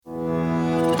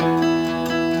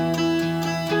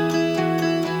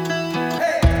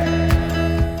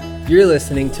You're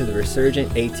listening to the Resurgent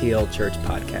ATL Church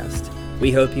podcast. We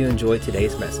hope you enjoy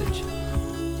today's message.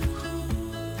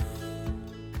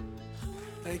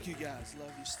 Thank you, guys.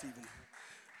 Love you, Stephen.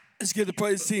 Let's give the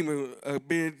praise team a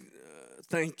big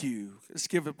thank you. Let's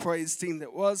give the praise team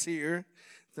that was here.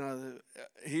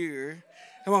 Here.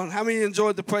 Come on, how many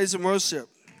enjoyed the praise and worship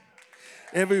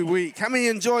every week? How many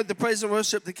enjoyed the praise and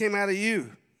worship that came out of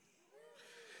you?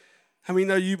 How many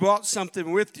know you brought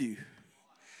something with you?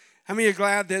 How many are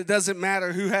glad that it doesn't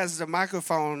matter who has the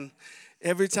microphone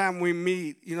every time we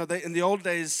meet? You know, in the old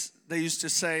days, they used to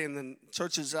say in the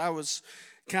churches I was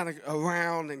kind of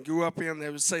around and grew up in, they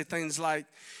would say things like,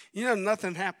 you know,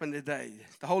 nothing happened today.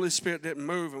 The Holy Spirit didn't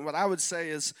move. And what I would say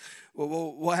is, well,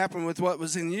 what happened with what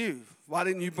was in you? Why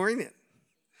didn't you bring it?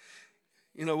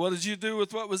 You know, what did you do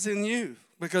with what was in you?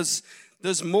 Because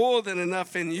there's more than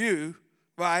enough in you,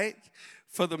 right,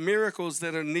 for the miracles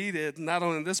that are needed, not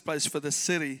only in this place, for the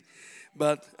city.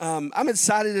 But I'm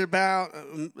excited about,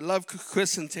 love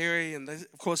Chris and Terry, and they,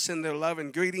 of course, send their love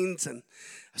and greetings. And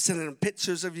I'm sending them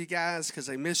pictures of you guys because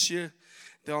they miss you.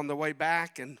 They're on the way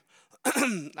back. And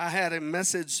I had a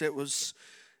message that was,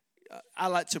 I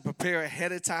like to prepare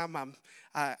ahead of time.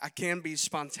 I can be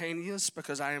spontaneous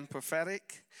because I am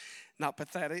prophetic. Not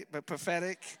pathetic, but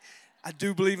prophetic. I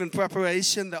do believe in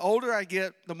preparation. The older I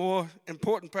get, the more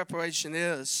important preparation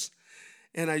is.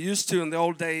 And I used to in the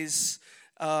old days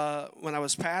when I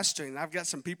was pastoring. I've got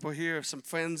some people here, some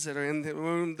friends that are in the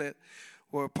room that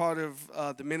were part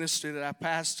of the ministry that I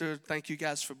pastored. Thank you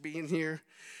guys for being here.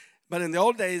 But in the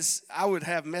old days, I would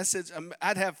have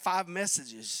I'd have 5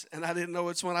 messages, and I didn't know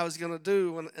which one I was going to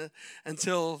do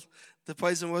until the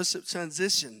praise and worship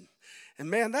transition. And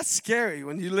man, that's scary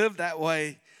when you live that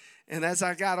way. And as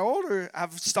I got older,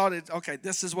 I've started, okay,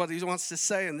 this is what he wants to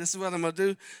say, and this is what I'm going to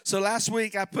do. So last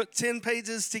week, I put 10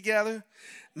 pages together.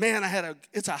 Man,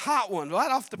 it's a hot one, right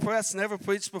off the press, never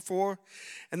preached before.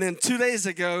 And then 2 days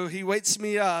ago, he wakes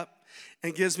me up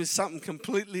and gives me something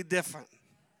completely different.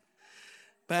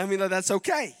 But I mean, that's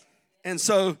okay. And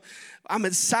so I'm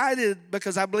excited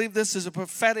because I believe this is a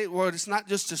prophetic word. It's not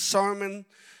just a sermon.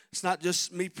 It's not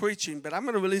just me preaching, but I'm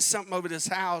going to release something over this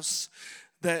house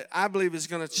that I believe is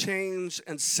going to change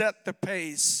and set the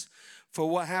pace for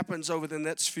what happens over the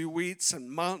next few weeks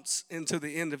and months into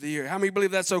the end of the year. How many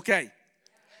believe that's okay?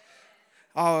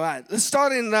 All right. Let's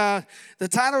start in the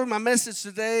title of my message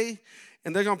today,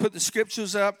 and they're going to put the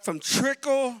scriptures up, From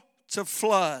Trickle to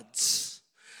Floods.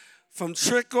 From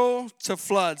Trickle to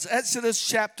Floods. Exodus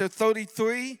chapter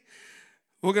 33.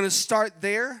 We're going to start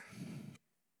there.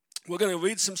 We're going to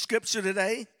read some scripture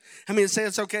today. How many say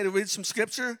it's okay to read some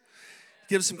scripture?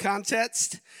 Give some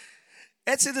context.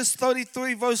 Exodus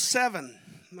 33, verse 7.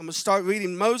 I'm going to start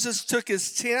reading. Moses took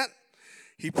his tent.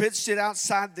 He pitched it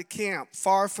outside the camp,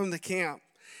 far from the camp.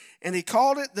 And he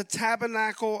called it the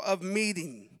tabernacle of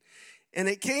meeting. And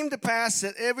it came to pass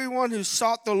that everyone who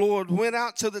sought the Lord went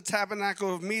out to the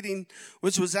tabernacle of meeting,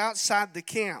 which was outside the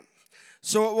camp.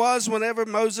 So it was whenever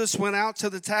Moses went out to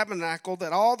the tabernacle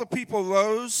that all the people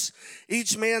rose.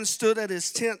 Each man stood at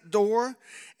his tent door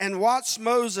and watched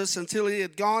Moses until he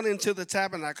had gone into the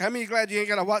tabernacle. How many are glad you ain't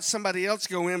got to watch somebody else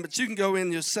go in, but you can go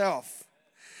in yourself?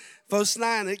 Verse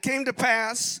 9, it came to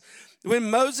pass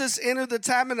when Moses entered the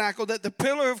tabernacle that the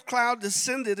pillar of cloud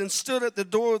descended and stood at the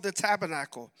door of the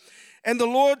tabernacle. And the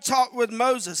Lord talked with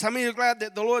Moses. How many are glad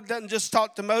that the Lord doesn't just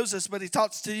talk to Moses, but he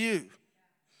talks to you?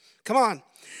 Come on.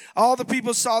 All the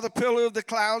people saw the pillar of the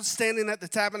cloud standing at the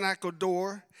tabernacle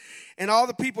door, and all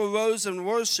the people rose and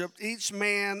worshiped, each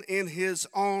man in his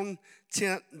own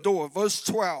tent door. Verse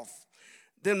 12.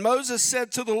 Then Moses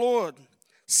said to the Lord,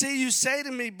 see, you say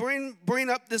to me, bring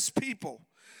up this people,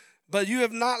 but you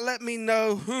have not let me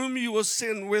know whom you will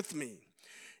send with me.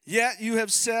 Yet you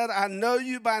have said, I know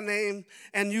you by name,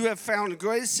 and you have found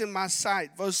grace in my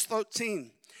sight. Verse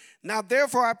 13. Now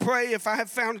therefore I pray, if I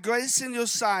have found grace in your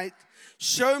sight,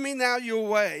 show me now your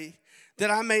way,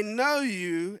 that I may know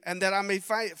you, and that I may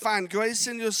find grace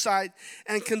in your sight,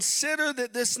 and consider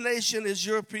that this nation is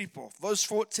your people. Verse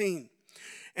 14.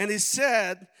 And he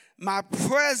said, my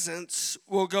presence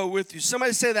will go with you.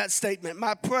 Somebody say that statement.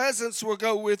 My presence will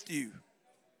go with you,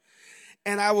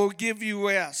 and I will give you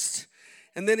rest.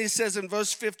 And then he says in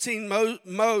verse 15,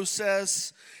 Mo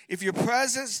says, if your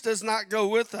presence does not go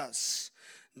with us,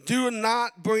 do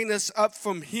not bring us up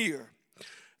from here.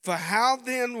 For how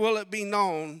then will it be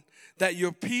known that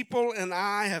your people and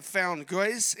I have found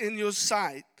grace in your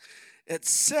sight,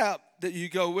 except that you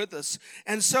go with us?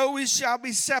 And so we shall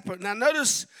be separate. Now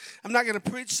notice, I'm not going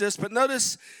to preach this, but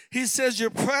notice he says your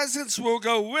presence will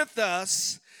go with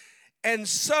us, and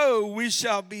so we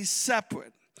shall be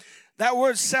separate. That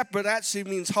word separate actually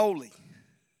means holy.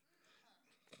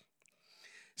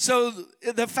 So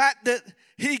the fact that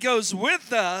he goes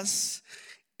with us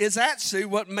is actually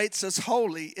what makes us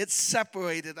holy. It's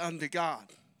separated unto God.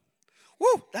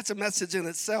 Woo, that's a message in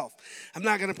itself. I'm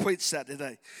not going to preach that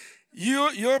today.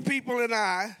 Your people and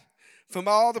I, from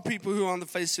all the people who are on the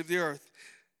face of the earth.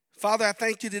 Father, I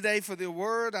thank you today for the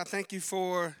word. I thank you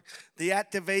for the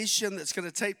activation that's going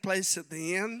to take place at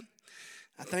the end.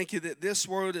 I thank you that this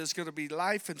word is going to be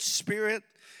life and spirit.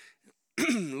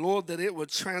 Lord, that it will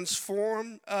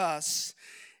transform us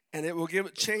and it will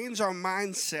change our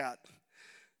mindset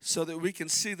so that we can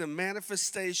see the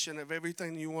manifestation of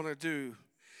everything you want to do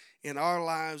in our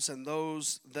lives and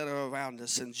those that are around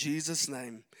us. In Jesus'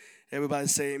 name, everybody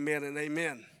say amen and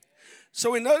amen.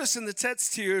 So we notice in the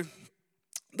text here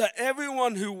that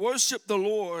everyone who worshiped the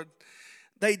Lord,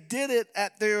 they did it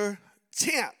at their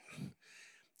tent.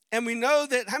 And we know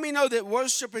that, how many know that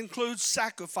worship includes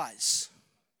sacrifice?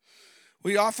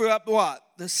 We offer up what?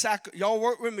 Y'all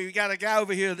work with me. We got a guy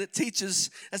over here that teaches.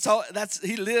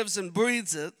 He lives and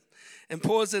breathes it and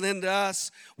pours it into us.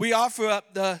 We offer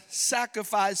up the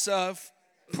sacrifice of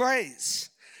praise.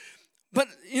 But,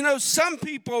 some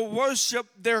people worship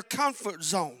their comfort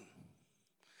zone.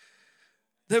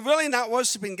 They're really not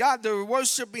worshiping God. They're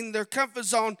worshiping their comfort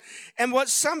zone. And what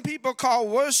some people call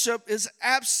worship is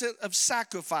absent of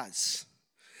sacrifice.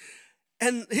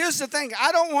 And here's the thing.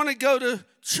 I don't want to go to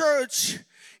church.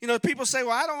 People say,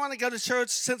 well, I don't want to go to church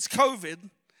since COVID.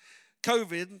 I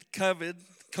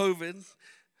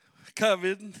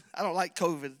don't like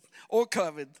COVID or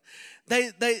COVID.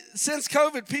 Since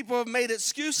COVID, people have made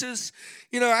excuses.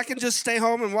 I can just stay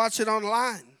home and watch it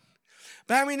online.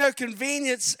 But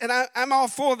convenience, and I'm all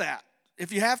for that.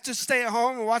 If you have to stay at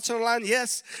home and watch it online,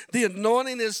 yes, the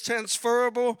anointing is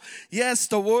transferable. Yes,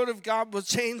 the word of God will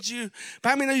change you.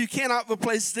 But you cannot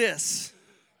replace this.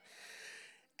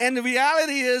 And the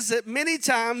reality is that many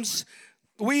times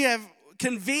we have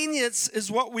convenience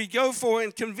is what we go for,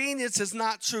 and convenience is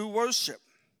not true worship.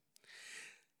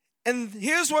 And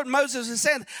here's what Moses is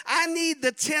saying. I need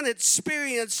the tent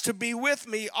experience to be with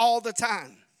me all the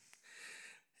time.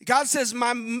 God says,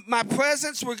 my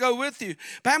presence will go with you.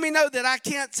 But how many know that I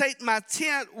can't take my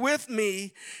tent with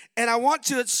me, and I want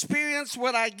to experience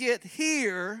what I get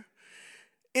here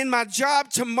in my job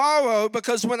tomorrow,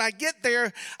 because when I get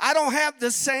there, I don't have the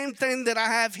same thing that I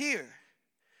have here.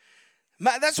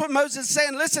 That's what Moses is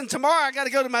saying. Listen, tomorrow I got to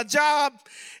go to my job,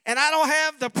 and I don't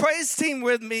have the praise team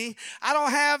with me. I don't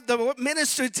have the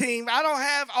ministry team. I don't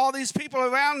have all these people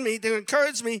around me to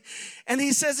encourage me. And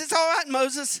he says, it's all right,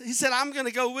 Moses. He said, I'm going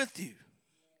to go with you.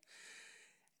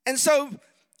 And so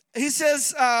he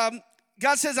says, God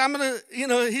says,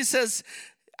 he says,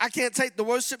 I can't take the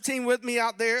worship team with me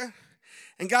out there.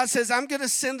 And God says, I'm going to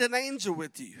send an angel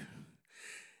with you.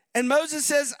 And Moses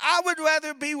says, I would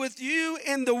rather be with you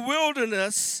in the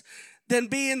wilderness than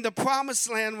be in the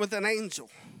promised land with an angel.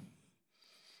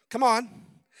 Come on.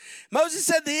 Moses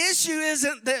said the issue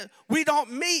isn't that we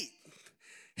don't meet.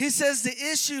 He says the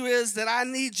issue is that I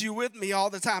need you with me all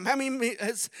the time. How many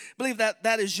believe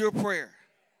that is your prayer?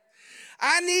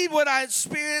 I need what I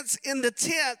experience in the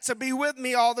tent to be with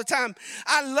me all the time.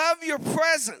 I love your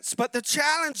presence, but the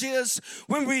challenge is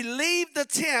when we leave the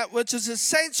tent, which is a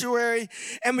sanctuary,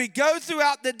 and we go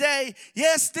throughout the day,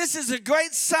 yes, this is a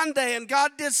great Sunday, and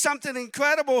God did something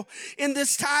incredible in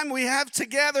this time we have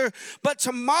together, but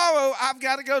tomorrow I've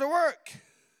got to go to work.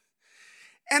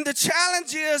 And the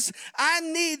challenge is I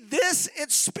need this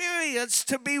experience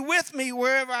to be with me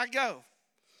wherever I go.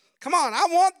 Come on, I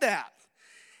want that.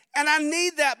 And I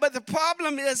need that, but the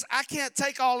problem is I can't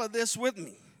take all of this with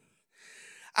me.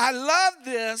 I love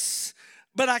this,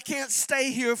 but I can't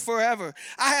stay here forever.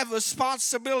 I have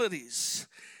responsibilities.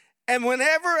 And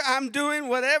whenever I'm doing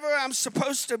whatever I'm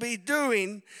supposed to be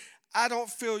doing, I don't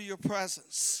feel your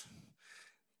presence.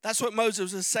 That's what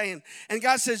Moses is saying. And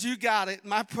God says, you got it.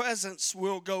 My presence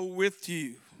will go with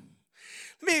you.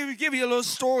 Let me give you a little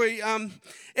story.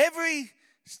 Every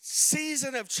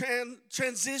season of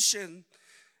transition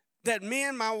that me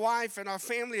and my wife and our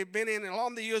family have been in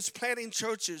along the years, planting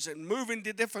churches and moving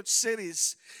to different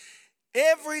cities,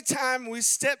 every time we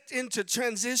stepped into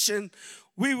transition,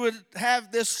 we would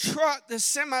have this truck, this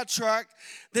semi-truck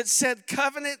that said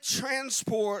Covenant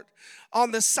Transport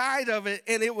on the side of it,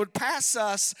 and it would pass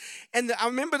us. And I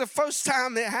remember the first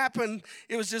time it happened,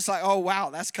 it was just like, oh, wow,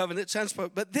 that's Covenant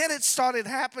Transport. But then it started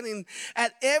happening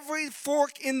at every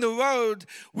fork in the road.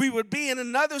 We would be in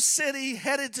another city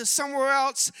headed to somewhere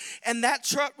else, and that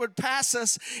truck would pass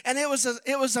us. And it was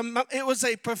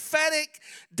a prophetic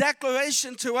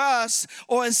declaration to us,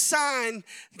 or a sign.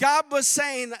 God was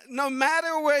saying, no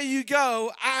matter where you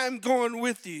go, I'm going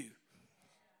with you.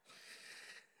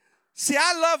 See,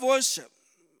 I love worship.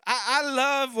 I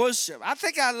love worship. I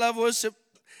think I love worship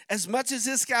as much as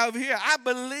this guy over here. I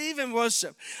believe in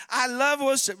worship. I love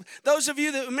worship. Those of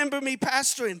you that remember me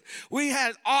pastoring, we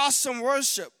had awesome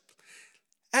worship.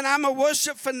 And I'm a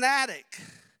worship fanatic.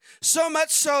 So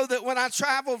much so that when I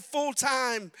traveled full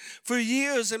time for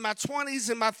years in my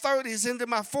 20s and my 30s into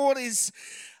my 40s,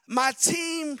 my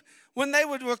team, when they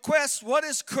would request what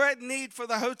does Craig need for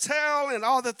the hotel and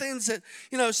all the things that,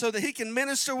 so that he can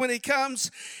minister when he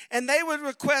comes, and they would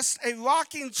request a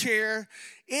rocking chair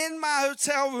in my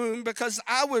hotel room because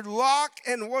I would rock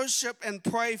and worship and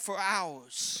pray for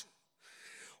hours.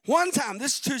 One time,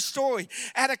 this is a true story,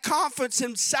 at a conference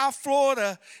in South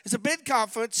Florida, it's a big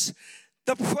conference,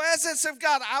 the presence of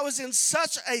God, I was in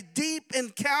such a deep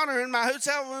encounter in my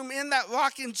hotel room in that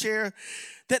rocking chair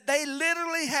that they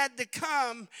literally had to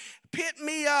come, pick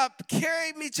me up,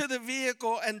 carry me to the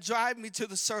vehicle, and drive me to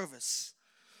the service.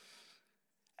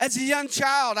 As a young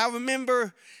child, I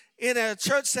remember in a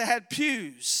church that had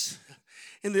pews.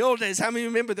 In the old days, how many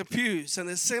remember the pews? In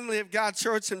the Assembly of God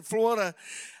Church in Florida,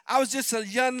 I was just a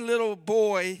young little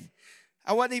boy.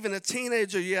 I wasn't even a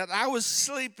teenager yet. I was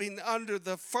sleeping under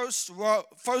the first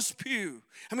pew.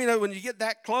 I mean, when you get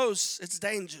that close, it's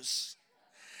dangerous.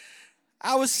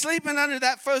 I was sleeping under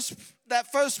that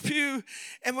first pew,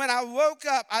 and when I woke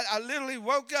up, I literally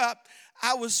woke up,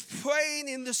 I was praying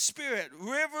in the Spirit.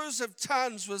 Rivers of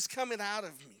tongues was coming out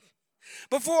of me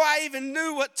before I even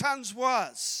knew what tongues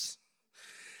was.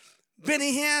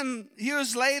 Benny Hinn,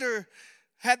 years later,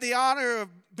 had the honor of,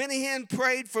 Benny Hinn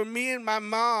prayed for me and my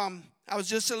mom. I was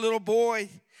just a little boy,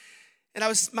 and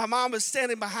my mom was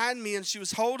standing behind me, and she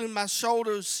was holding my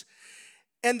shoulders.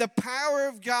 And the power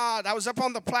of God, I was up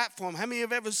on the platform. How many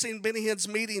have ever seen Benny Hinn's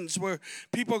meetings where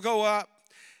people go up?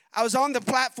 I was on the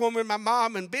platform with my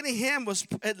mom, and Benny Hinn was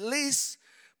at least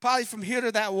probably from here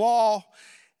to that wall.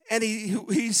 And he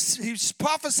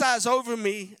prophesied over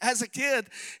me as a kid.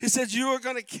 He said, you are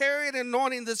going to carry an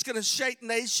anointing that's going to shake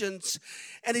nations.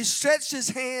 And he stretched his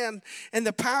hand, and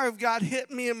the power of God hit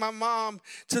me and my mom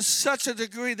to such a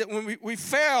degree that when we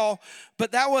fell,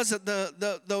 but that wasn't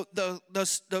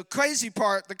the crazy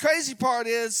part. The crazy part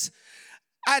is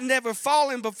I'd never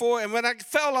fallen before, and when I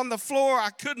fell on the floor,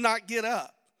 I could not get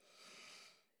up.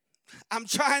 I'm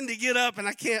trying to get up, and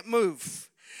I can't move.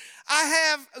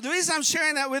 The reason I'm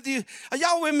sharing that with you, are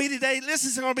y'all with me today? This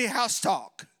is going to be house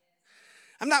talk.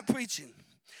 I'm not preaching.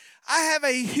 I have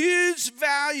a huge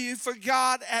value for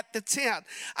God at the tent.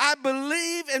 I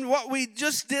believe in what we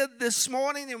just did this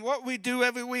morning and what we do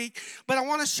every week, but I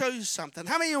want to show you something.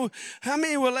 How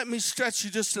many will let me stretch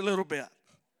you just a little bit?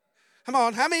 Come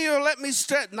on, how many will let me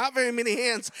stretch? Not very many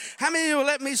hands. How many will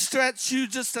let me stretch you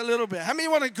just a little bit? How many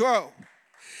want to grow?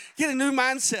 Get a new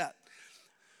mindset.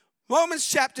 Romans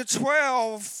chapter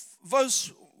 12,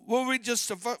 we'll read just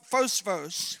the first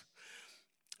verse.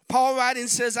 Paul writing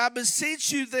says, I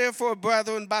beseech you therefore,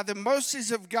 brethren, by the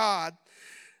mercies of God,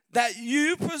 that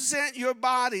you present your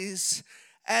bodies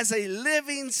as a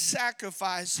living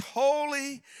sacrifice,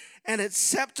 holy and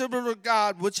acceptable to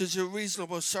God, which is your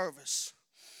reasonable service.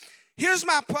 Here's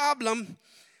my problem.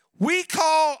 We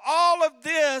call all of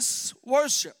this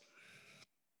worship.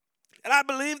 And I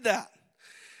believe that.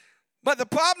 But the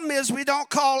problem is we don't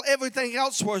call everything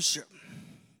else worship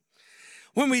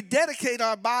when we dedicate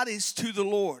our bodies to the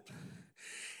Lord.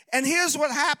 And here's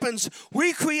what happens.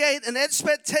 We create an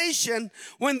expectation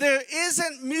when there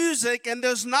isn't music and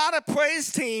there's not a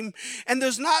praise team and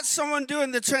there's not someone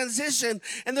doing the transition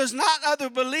and there's not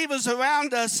other believers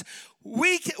around us.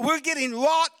 We're getting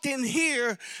locked in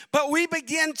here, but we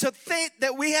begin to think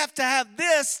that we have to have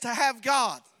this to have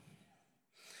God.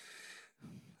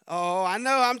 Oh, I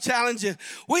know I'm challenging.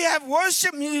 We have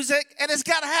worship music, and it's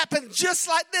got to happen just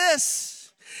like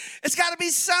this. It's got to be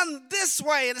sung this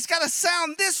way, and it's got to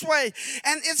sound this way,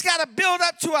 and it's got to build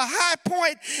up to a high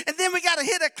point, and then we got to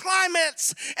hit a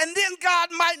climax, and then God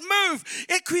might move.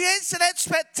 It creates an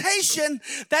expectation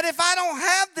that if I don't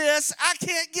have this, I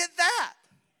can't get that.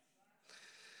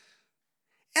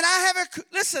 And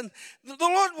listen, the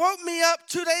Lord woke me up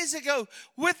 2 days ago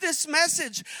with this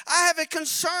message. I have a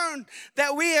concern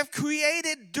that we have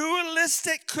created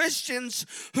dualistic Christians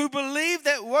who believe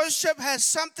that worship has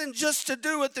something just to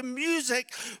do with the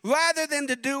music rather than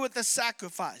to do with the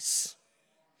sacrifice.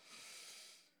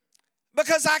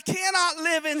 Because I cannot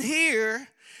live in here.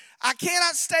 I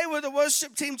cannot stay with the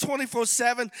worship team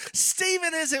 24/7.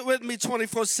 Stephen isn't with me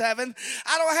 24/7.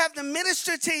 I don't have the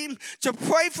ministry team to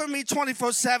pray for me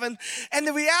 24/7. And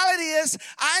the reality is,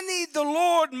 I need the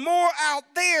Lord more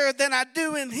out there than I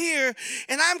do in here.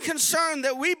 And I'm concerned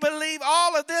that we believe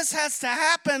all of this has to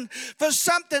happen for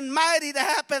something mighty to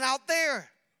happen out there.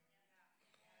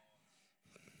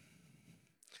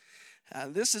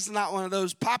 This is not one of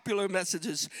those popular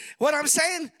messages. What I'm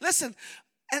saying, listen,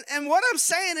 and what I'm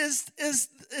saying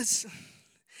is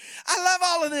I love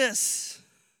all of this.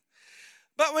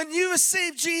 But when you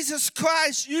receive Jesus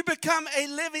Christ, you become a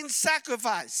living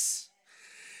sacrifice.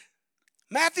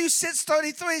 Matthew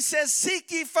 6:33 says,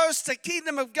 seek ye first the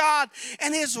kingdom of God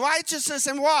and his righteousness,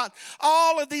 and what?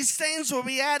 All of these things will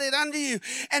be added unto you.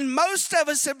 And most of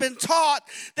us have been taught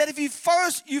that if you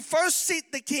first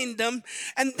seek the kingdom,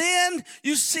 and then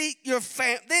you seek your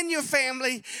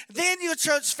family, then your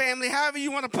church family, however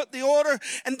you want to put the order,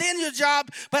 and then your job.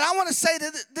 But I want to say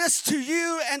this to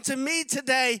you and to me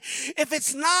today. If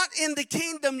it's not in the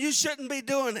kingdom, you shouldn't be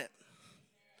doing it.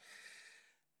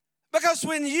 Because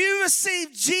when you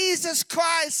receive Jesus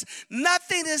Christ,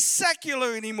 nothing is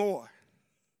secular anymore.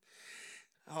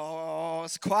 Oh,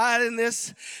 it's quiet in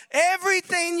this.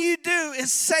 Everything you do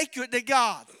is sacred to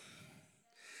God.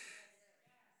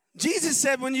 Jesus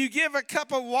said, when you give a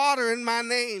cup of water in my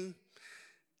name,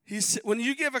 he said, when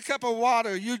you give a cup of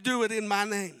water, you do it in my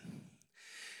name.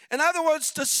 In other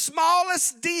words, the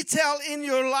smallest detail in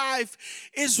your life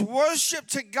is worship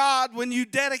to God when you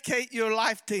dedicate your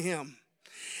life to him.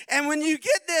 And when you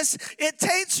get this, it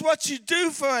takes what you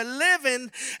do for a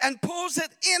living and pulls it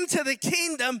into the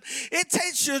kingdom. It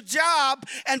takes your job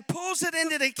and pulls it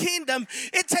into the kingdom.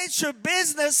 It takes your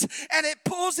business and it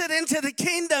pulls it into the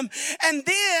kingdom. And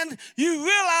then you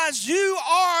realize you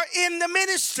are in the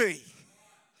ministry.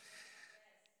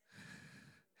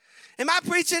 Am I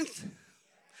preaching?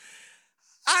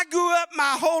 I grew up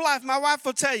my whole life. My wife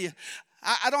will tell you.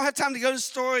 I don't have time to go to the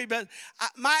story, but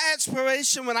my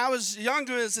aspiration when I was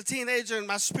younger as a teenager and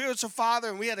my spiritual father,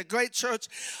 and we had a great church,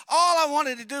 all I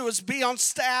wanted to do was be on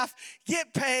staff,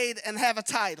 get paid, and have a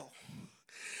title.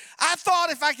 I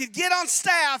thought if I could get on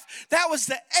staff, that was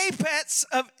the apex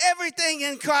of everything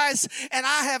in Christ, and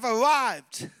I have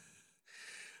arrived.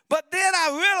 But then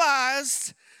I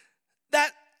realized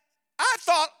that I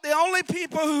thought only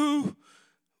the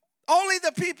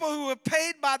people who were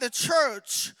paid by the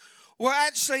church were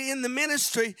actually in the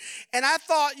ministry. And I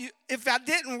thought if I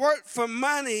didn't work for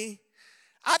money,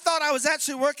 I thought I was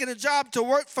actually working a job to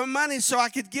work for money so I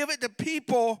could give it to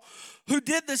people who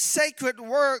did the sacred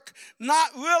work,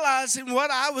 not realizing what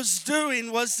I was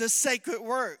doing was the sacred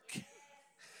work.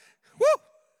 Woo!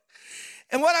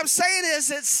 And what I'm saying is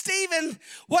that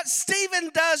what Stephen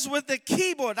does with the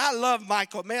keyboard, I love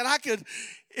Michael, man. I think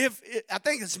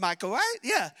it's Michael, right?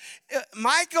 Yeah.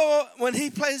 Michael, when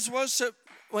he plays worship,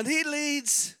 when he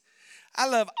leads, I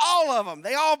love all of them.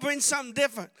 They all bring something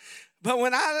different. But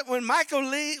when Michael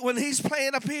leads, when he's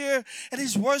playing up here and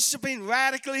he's worshiping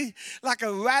radically like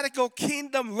a radical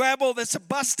kingdom rebel that's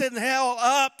busting hell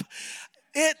up,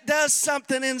 it does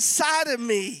something inside of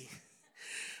me.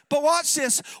 But watch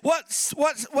this. What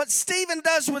Stephen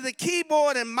does with the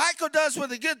keyboard and Michael does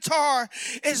with the guitar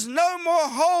is no more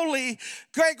holy.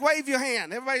 Greg, wave your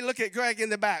hand. Everybody look at Greg in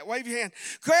the back. Wave your hand.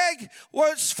 Greg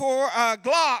works for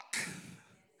Glock.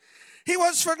 He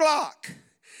works for Glock.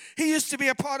 He used to be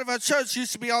a part of our church,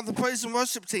 used to be on the praise and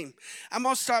worship team. I'm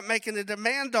going to start making a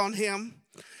demand on him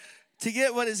to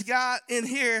get what he's got in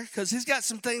here because he's got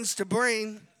some things to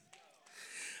bring.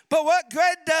 But what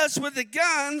Greg does with the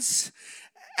guns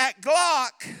at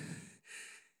Glock,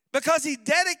 because he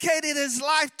dedicated his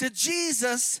life to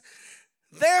Jesus,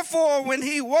 therefore when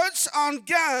he works on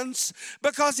guns,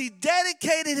 because he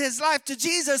dedicated his life to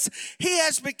Jesus, he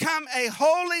has become a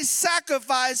holy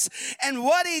sacrifice, and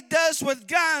what he does with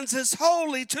guns is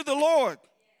holy to the Lord.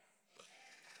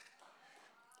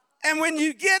 And when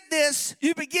you get this,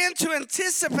 you begin to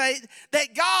anticipate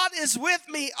that God is with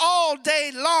me all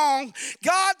day long.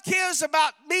 God cares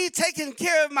about me taking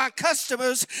care of my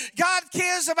customers. God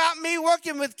cares about me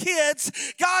working with kids.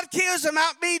 God cares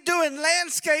about me doing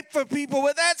landscape for people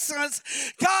with excellence.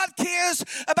 God cares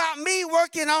about me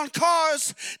working on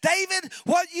cars. David,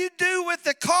 what you do with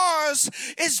the cars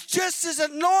is just as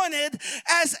anointed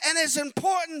and as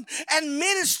important and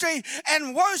ministry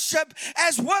and worship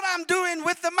as what I'm doing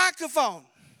with the microphone.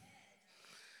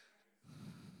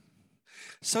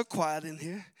 So quiet in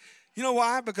here. You know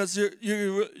why? Because you're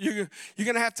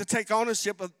going to have to take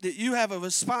ownership of that. You have a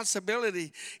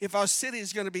responsibility. If our city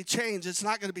is going to be changed, it's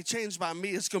not going to be changed by me.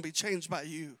 It's going to be changed by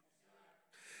you.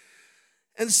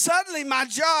 And suddenly my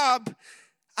job,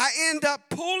 I end up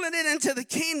pulling it into the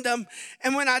kingdom.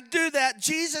 And when I do that,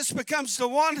 Jesus becomes the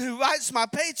one who writes my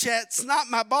paychecks, not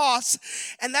my boss.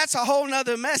 And that's a whole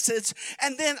nother message.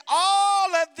 And then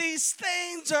all of these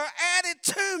things are added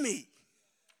to me.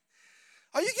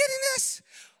 Are you getting this?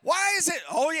 Why is it?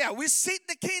 Oh, yeah, we seek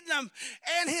the kingdom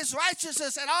and his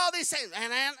righteousness and all these things.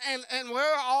 And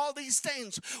where are all these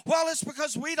things? Well, it's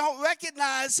because we don't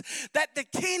recognize that the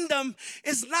kingdom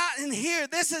is not in here.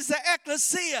 This is the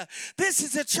ecclesia. This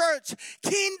is the church.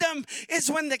 Kingdom is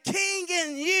when the king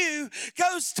in you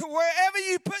goes to wherever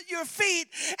you put your feet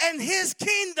and his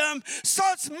kingdom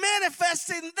starts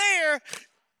manifesting there.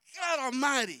 God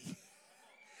Almighty.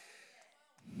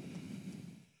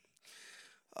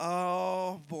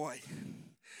 Oh, boy.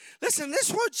 Listen,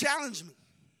 this word challenged me.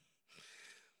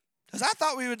 Because I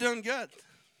thought we were doing good.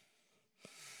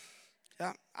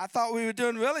 Yeah, I thought we were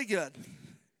doing really good.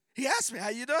 He asked me, how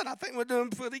you doing? I think we're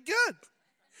doing pretty good.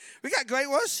 We got great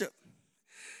worship.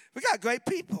 We got great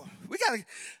people. We got,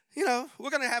 we're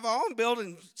going to have our own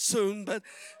building soon, but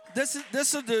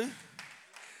this will do.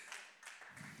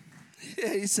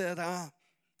 Yeah, he said,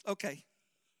 okay.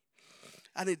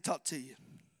 I need to talk to you.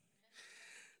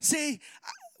 See,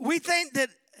 we think that,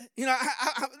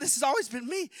 this has always been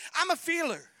me. I'm a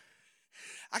feeler.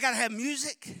 I got to have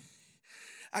music.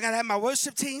 I got to have my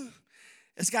worship team.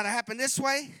 It's got to happen this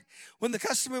way. When the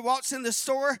customer walks in the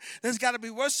store, there's got to be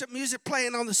worship music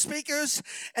playing on the speakers.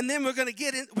 And then we're going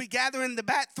to we gather in the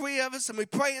back, 3 of us, and we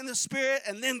pray in the Spirit,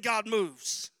 and then God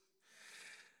moves.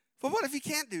 But what if you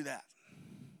can't do that?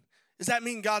 Does that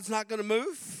mean God's not going to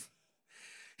move?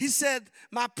 He said,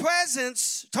 my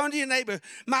presence, turn to your neighbor,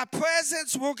 my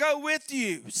presence will go with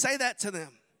you. Say that to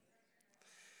them.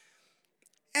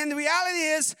 And the reality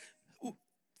is,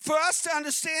 for us to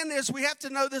understand this, we have to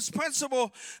know this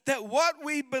principle that what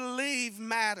we believe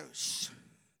matters.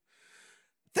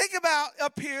 Think about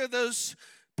up here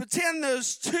pretend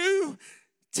those 2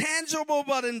 tangible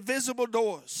but invisible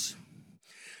doors.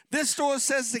 This door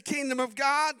says the kingdom of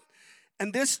God,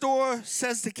 and this door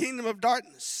says the kingdom of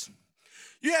darkness.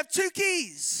 You have 2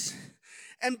 keys,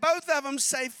 and both of them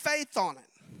say faith on it.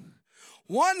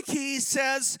 One key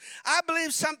says, I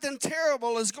believe something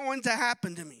terrible is going to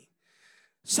happen to me.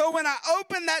 So when I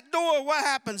open that door, what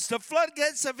happens? The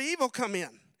floodgates of evil come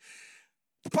in.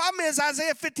 The problem is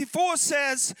Isaiah 54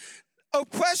 says,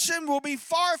 oppression will be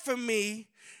far from me,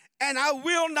 and I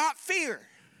will not fear.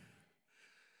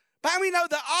 But we know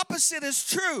the opposite is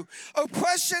true.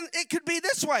 Oppression, it could be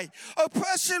this way.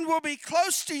 Oppression will be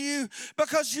close to you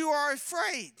because you are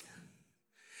afraid.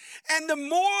 And the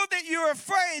more that you're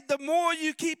afraid, the more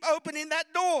you keep opening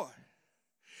that door.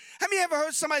 Have you ever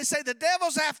heard somebody say, the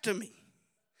devil's after me?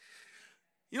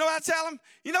 You know what I tell them?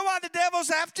 You know why the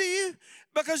devil's after you?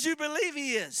 Because you believe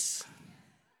he is.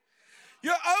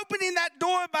 You're opening that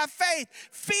door by faith.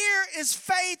 Fear is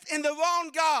faith in the wrong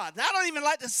God. I don't even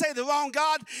like to say the wrong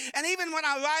God. And even when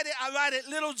I write it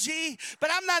little g.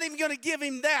 But I'm not even going to give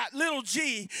him that, little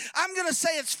g. I'm going to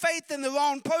say it's faith in the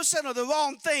wrong person or the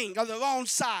wrong thing or the wrong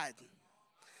side.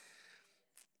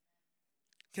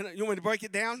 You want me to break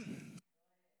it down?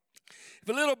 If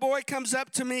a little boy comes up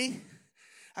to me,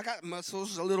 I got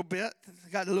muscles a little bit.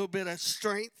 I got a little bit of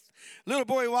strength. Little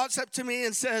boy walks up to me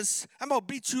and says, I'm going to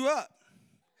beat you up.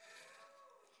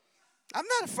 I'm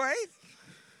not afraid.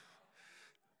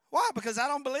 Why? Because I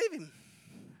don't believe him.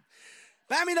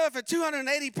 But I mean, if a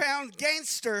 280-pound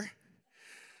gangster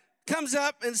comes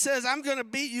up and says, I'm going to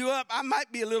beat you up, I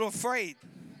might be a little afraid.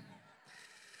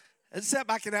 Except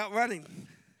I can outrun him.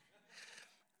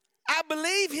 I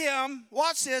believe him.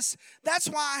 Watch this. That's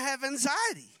why I have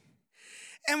anxiety.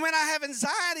 And when I have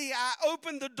anxiety, I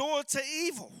open the door to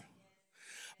evil.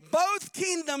 Both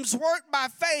kingdoms work by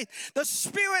faith. The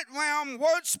spirit realm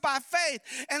works by faith.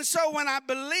 And so when I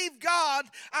believe God,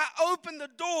 I open the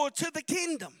door to the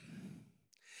kingdom.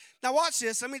 Now watch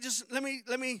this. I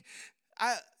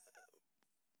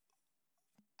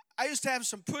used to have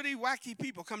some pretty wacky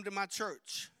people come to my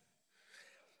church.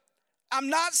 I'm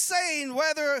not saying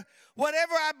whatever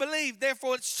I believe,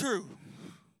 therefore it's true.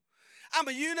 I'm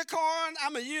a unicorn,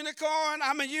 I'm a unicorn,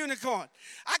 I'm a unicorn.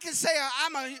 I can say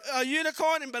I'm a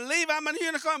unicorn and believe I'm a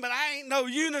unicorn, but I ain't no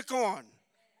unicorn.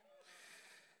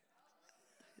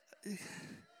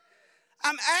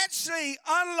 I'm actually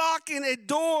unlocking a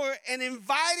door and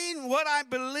inviting what I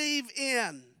believe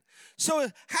in. So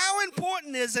how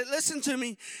important is it, listen to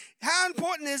me, how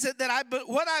important is it that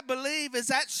what I believe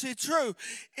is actually true?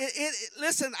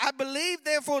 Listen, I believe,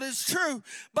 therefore it is true,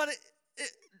 but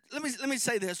let me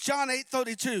say this, John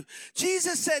 8:32.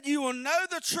 Jesus said, you will know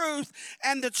the truth,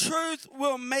 and the truth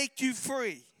will make you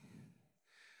free.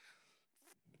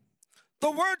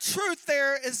 The word truth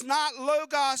there is not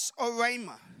logos or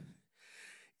rhema.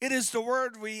 It is the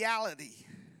word reality.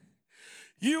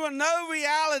 You will know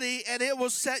reality, and it will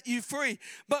set you free.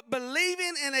 But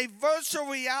believing in a virtual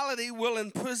reality will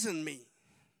imprison me.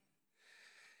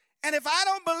 And if I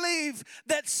don't believe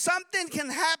that something can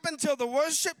happen till the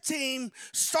worship team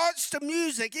starts the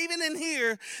music, even in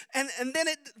here, and then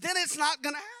it's not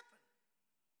going to happen.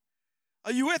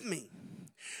 Are you with me?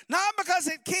 Not because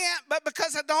it can't, but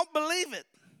because I don't believe it.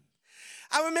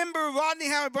 I remember Rodney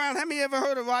Howard-Browne. How many ever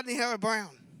heard of Rodney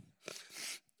Howard-Browne?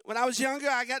 When I was younger,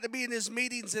 I got to be in his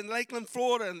meetings in Lakeland,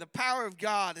 Florida, and the power of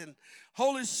God and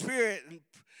Holy Spirit and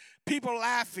people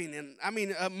laughing, and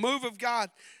a move of God.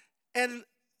 And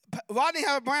Rodney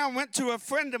Howard-Browne went to a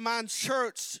friend of mine's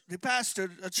church. He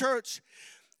pastored a church,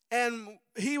 and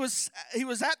he was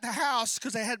at the house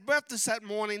because they had breakfast that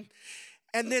morning.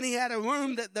 And then he had a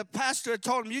room that the pastor had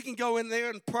told him, you can go in there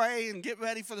and pray and get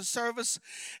ready for the service.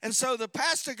 And so the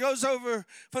pastor goes over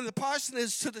from the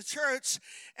parsonage to the church.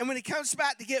 And when he comes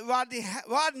back to get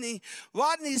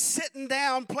Rodney's sitting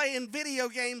down playing video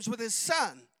games with his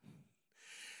son.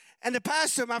 And the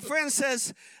pastor, my friend,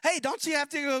 says, hey, don't you have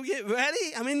to go get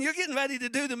ready? You're getting ready to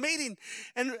do the meeting.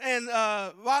 And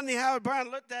Rodney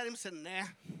Howard-Browne looked at him and said, nah,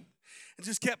 and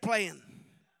just kept playing.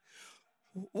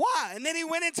 Why? And then he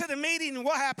went into the meeting, and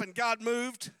what happened? God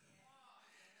moved.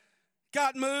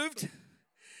 God moved.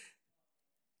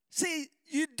 See,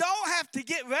 you don't have to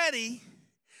get ready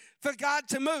for God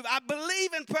to move. I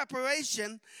believe in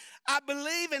preparation. I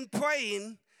believe in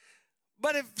praying.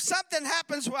 But if something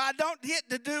happens where I don't get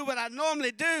to do what I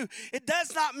normally do, it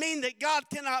does not mean that God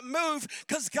cannot move,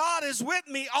 because God is with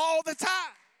me all the time.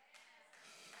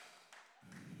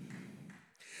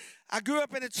 I grew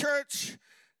up in a church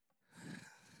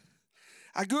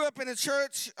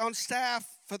on staff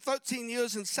for 13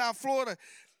 years in South Florida.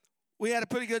 We had a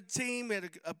pretty good team. We had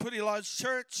a pretty large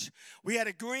church. We had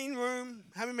a green room.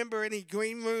 I remember any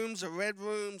green rooms or red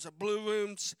rooms or blue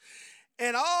rooms.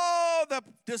 And all the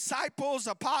disciples,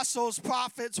 apostles,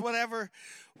 prophets, whatever,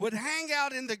 would hang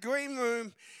out in the green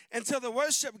room until the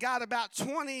worship got about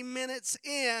 20 minutes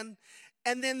in.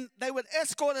 And then they would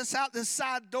escort us out the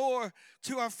side door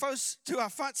to our front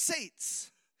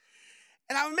seats.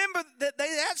 And I remember that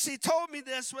they actually told me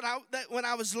this when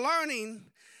I was learning.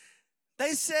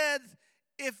 They said,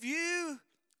 if you're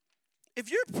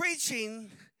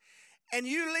preaching and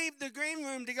you leave the green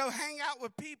room to go hang out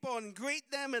with people and greet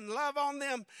them and love on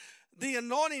them, the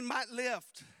anointing might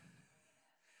lift.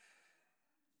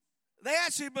 They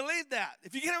actually believe that.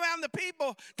 If you get around the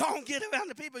people, don't get around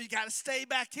the people. You got to stay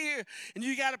back here, and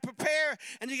you got to prepare,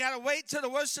 and you got to wait till the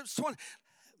worship's 20.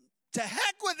 To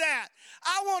heck with that.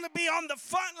 I want to be on the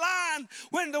front line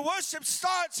when the worship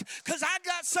starts, because I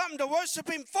got something to worship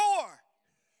him for.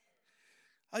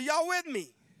 Are y'all with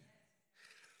me?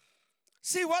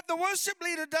 See, what the worship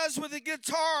leader does with a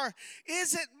guitar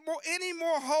isn't any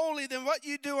more holy than what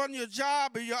you do on your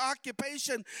job or your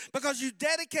occupation, because you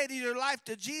dedicated your life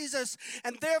to Jesus.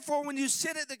 And therefore, when you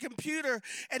sit at the computer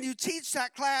and you teach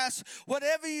that class,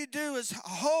 whatever you do is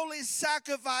holy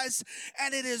sacrifice,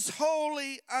 and it is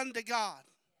holy unto God.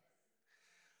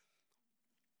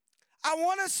 I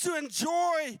want us to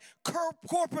enjoy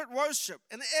corporate worship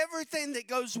and everything that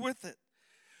goes with it,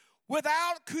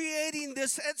 without creating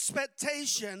this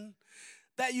expectation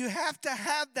that you have to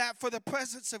have that for the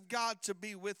presence of God to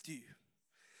be with you.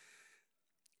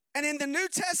 And in the New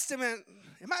Testament,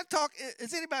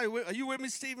 is anybody, are you with me,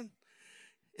 Stephen?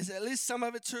 Is at least some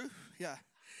of it true? Yeah.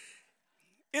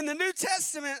 In the New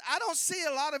Testament, I don't see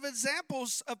a lot of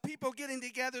examples of people getting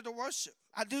together to worship.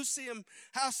 I do see them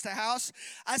house to house.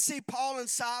 I see Paul and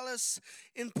Silas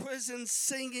in prison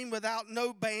singing without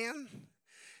no band.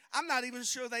 I'm not even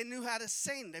sure they knew how to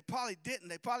sing. They probably didn't.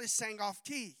 They probably sang off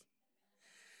key.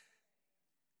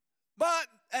 But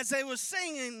as they were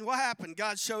singing, what happened?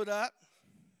 God showed up.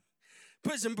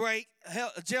 Prison break,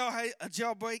 a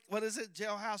jailbreak, what is it?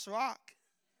 Jailhouse rock.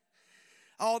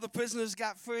 All the prisoners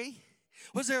got free.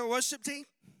 Was there a worship team?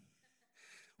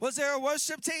 Was there a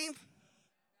worship team?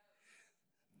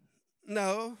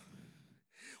 No.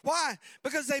 Why?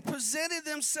 Because they presented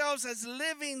themselves as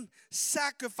living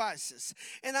sacrifices.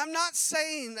 And I'm not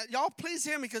saying that, y'all please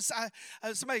hear me, because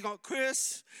somebody going,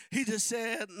 Chris, he just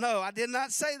said, no, I did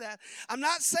not say that. I'm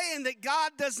not saying that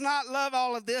God does not love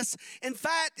all of this. In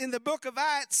fact, in the book of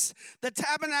Acts, it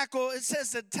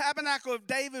says the tabernacle of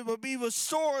David will be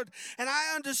restored, and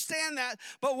I understand that.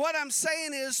 But what I'm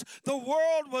saying is the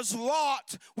world was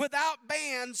wrought without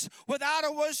bands, without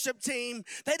a worship team.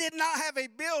 They did not have a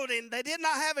building. They did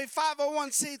not have have a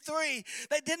 501c3.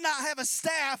 They did not have a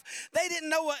staff. They didn't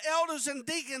know what elders and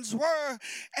deacons were,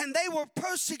 and they were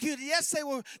persecuted. Yes, they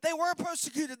were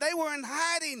persecuted. They were in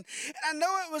hiding, and I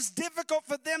know it was difficult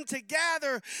for them to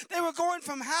gather. They were going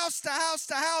from house to house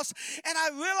to house, and I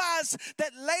realized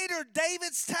that later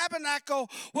David's tabernacle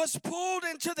was pulled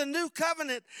into the new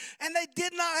covenant, and they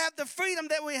did not have the freedom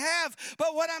that we have.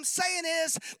 But what I'm saying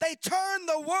is they turned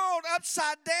the world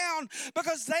upside down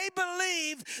because they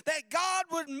believed that God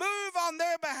would move on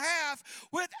their behalf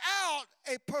without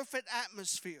a perfect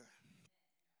atmosphere.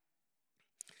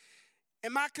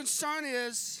 And my concern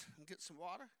is, get some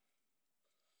water.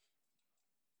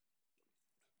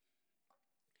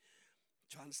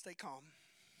 Trying to stay calm.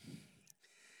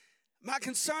 My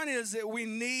concern is that we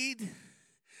need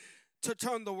to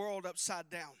turn the world upside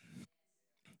down.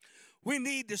 We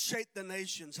need to shake the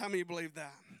nations. How many believe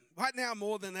that? Right now,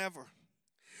 more than ever.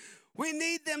 We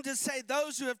need them to say,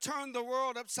 those who have turned the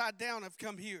world upside down have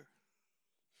come here.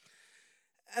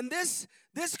 And this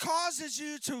causes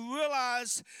you to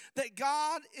realize that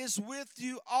God is with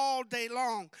you all day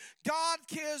long. God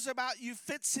cares about you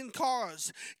fixing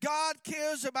cars. God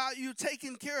cares about you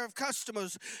taking care of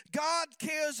customers. God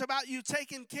cares about you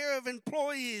taking care of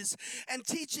employees and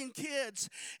teaching kids.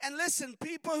 And listen,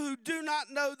 people who do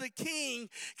not know the King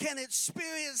can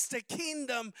experience the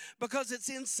kingdom because it's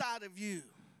inside of you.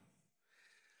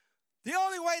 The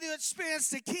only way to experience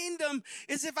the kingdom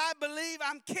is if I believe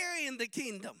I'm carrying the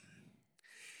kingdom.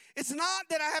 It's not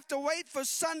that I have to wait for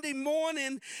Sunday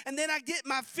morning and then I get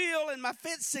my feel and my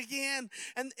fits again.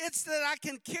 And it's that I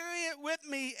can carry it with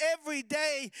me every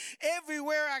day,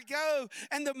 everywhere I go.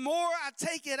 And the more I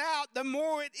take it out, the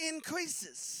more it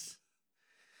increases.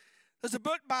 There's a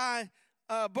book by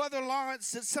Brother Lawrence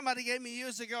that somebody gave me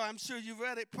years ago. I'm sure you've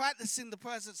read it, Practicing the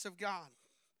Presence of God.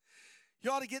 You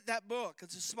ought to get that book.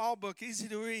 It's a small book, easy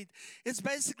to read. It's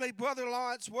basically Brother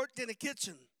Lawrence worked in a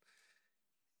kitchen.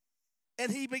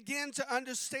 And he began to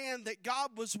understand that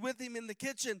God was with him in the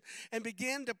kitchen and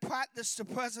began to practice the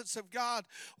presence of God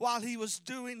while he was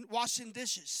washing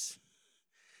dishes.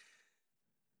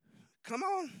 Come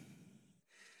on.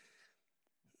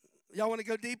 Y'all want to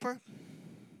go deeper?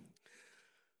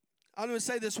 I'm going to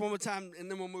say this one more time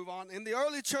and then we'll move on. In the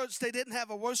early church, they didn't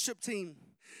have a worship team.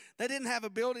 They didn't have a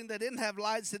building. They didn't have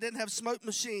lights. They didn't have smoke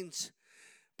machines.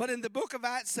 But in the book of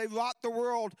Acts, they rocked the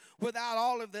world without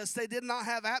all of this. They did not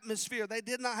have atmosphere. They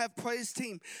did not have praise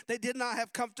team. They did not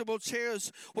have comfortable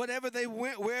chairs. Wherever they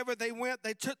went,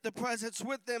 they took the presence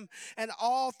with them. And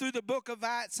all through the book of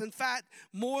Acts, in fact,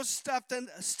 more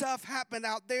stuff happened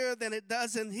out there than it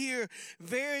does in here.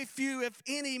 Very few, if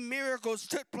any, miracles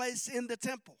took place in the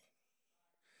temple.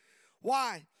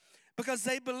 Why? Because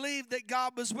they believed that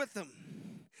God was with them.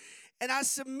 And I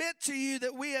submit to you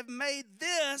that we have made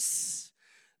this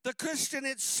the Christian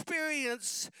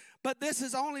experience, but this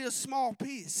is only a small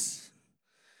piece.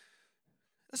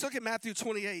 Let's look at Matthew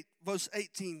 28, verse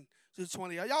 18 through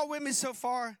 20. Are y'all with me so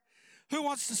far? Who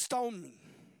wants to stone me?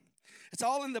 It's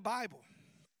all in the Bible.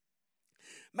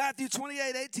 Matthew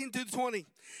 28, 18 through 20.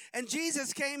 And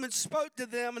Jesus came and spoke to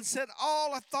them and said,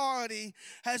 all authority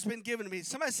has been given to me.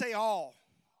 Somebody say all.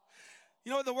 You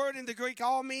know what the word in the Greek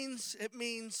all means? It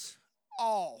means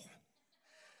all.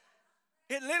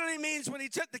 It literally means when he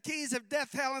took the keys of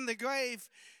death, hell, and the grave,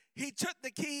 he took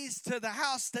the keys to the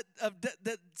house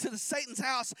to Satan's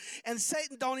house, and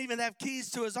Satan don't even have keys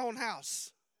to his own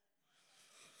house.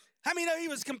 How many know he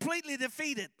was completely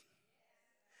defeated?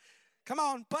 Come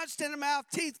on, punched in the mouth,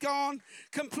 teeth gone,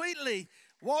 completely.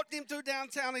 Walked him through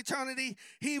downtown eternity.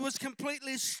 He was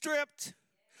completely stripped.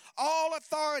 All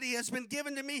authority has been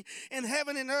given to me in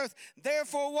heaven and earth.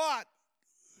 Therefore what?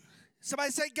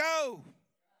 Somebody say go.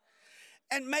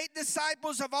 And make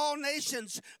disciples of all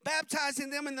nations,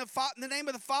 baptizing them in the name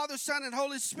of the Father, Son, and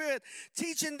Holy Spirit,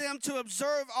 teaching them to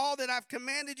observe all that I've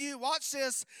commanded you. Watch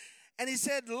this. And he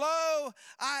said, lo,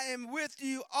 I am with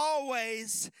you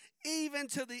always, even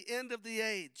to the end of the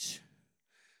age.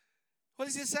 What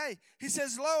does he say? He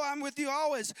says, lo, I'm with you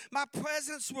always. My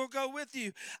presence will go with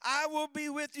you. I will be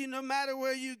with you no matter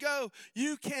where you go.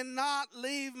 You cannot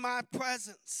leave my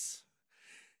presence.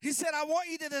 He said, I want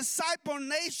you to disciple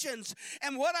nations.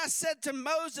 And what I said to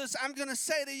Moses, I'm going to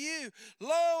say to you, lo,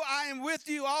 I am with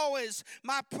you always.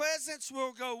 My presence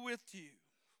will go with you.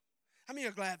 How many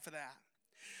are glad for that?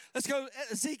 Let's go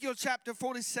Ezekiel chapter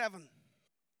 47.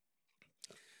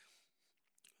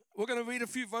 We're going to read a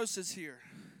few verses here.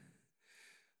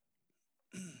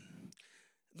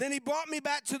 Then he brought me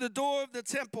back to the door of the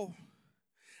temple.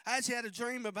 I actually had a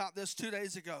dream about this 2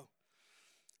 days ago.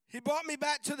 He brought me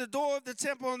back to the door of the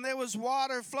temple, and there was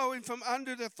water flowing from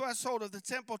under the threshold of the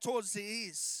temple towards the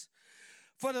east.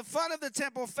 For the front of the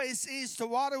temple faced east. The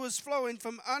water was flowing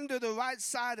from under the right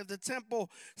side of the temple,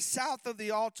 south of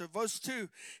the altar. Verse 2,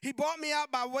 he brought me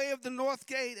out by way of the north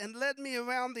gate and led me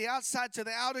around the outside to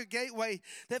the outer gateway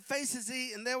that faces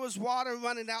east, and there was water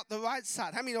running out the right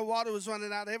side. How many know water was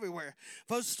running out everywhere?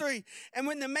 Verse 3, and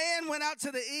when the man went out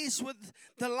to the east with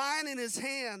the line in his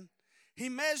hand, he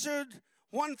measured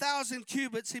 1,000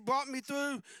 cubits. He brought me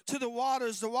through to the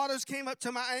waters. The waters came up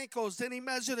to my ankles. Then he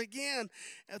measured again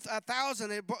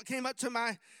 1,000. It came up to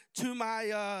my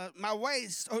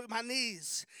waist, or my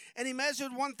knees. And he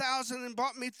measured 1,000 and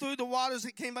brought me through the waters.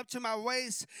 It came up to my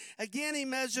waist. Again he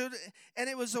measured, and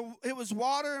it was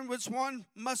water in which one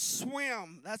must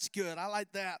swim. That's good. I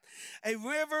like that. A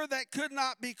river that could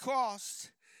not be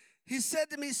crossed. He said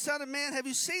to me, Son of man, have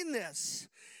you seen this?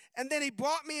 And then he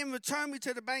brought me and returned me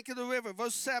to the bank of the river.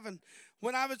 Verse 7,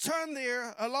 when I returned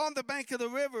there, along the bank of the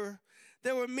river,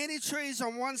 there were many trees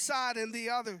on one side and the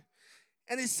other.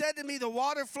 And he said to me, the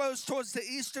water flows towards the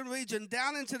eastern region,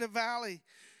 down into the valley.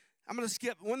 I'm going to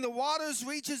skip. When the waters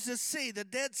reaches the sea, the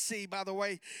Dead Sea, by the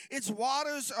way, its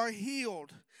waters are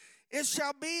healed. It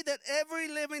shall be that every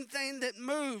living thing that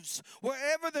moves,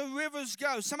 wherever the rivers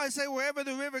go, somebody say wherever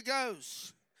the river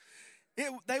goes,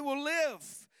 they will live.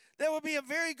 There will be a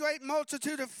very great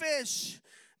multitude of fish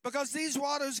because these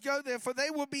waters go there, for they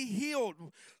will be healed.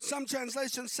 Some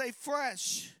translations say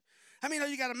fresh. How many know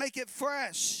you got to make it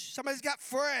fresh? Somebody's got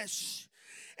fresh.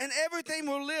 And everything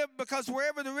will live because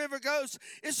wherever the river goes,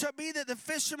 it shall be that the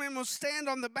fishermen will stand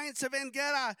on the banks of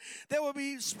En-Gedi. They will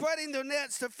be spreading their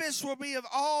nets. The fish will be of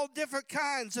all different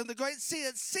kinds, and the great sea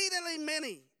exceedingly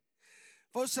many.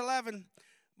 Verse 11,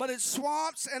 but its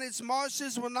swamps and its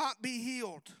marshes will not be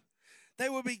healed. They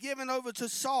will be given over to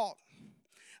salt.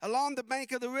 Along the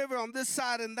bank of the river on this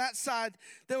side and that side,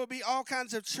 there will be all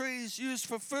kinds of trees used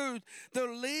for food.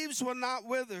 Their leaves will not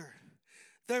wither.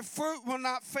 Their fruit will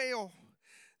not fail.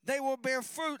 They will bear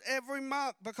fruit every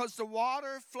month because the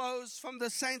water flows from the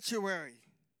sanctuary.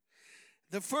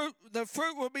 The fruit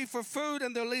will be for food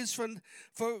and their leaves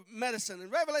for medicine. In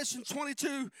Revelation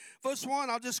 22, verse 1,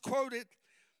 I'll just quote it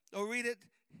or read it.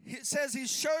 It says, he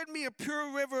showed me a pure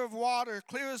river of water,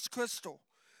 clear as crystal,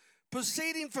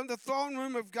 proceeding from the throne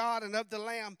room of God and of the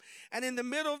Lamb. And in the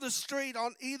middle of the street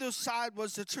on either side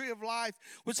was the tree of life,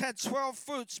 which had 12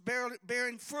 fruits,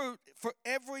 bearing fruit for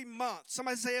every month.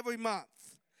 Somebody say every month.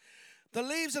 The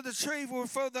leaves of the tree were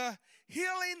for the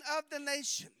healing of the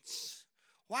nations.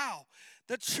 Wow.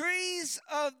 The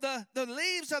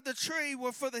leaves of the tree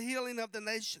were for the healing of the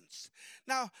nations.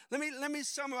 Now, let me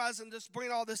summarize and just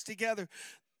bring all this together.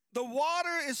 The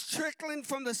water is trickling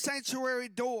from the sanctuary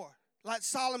door, like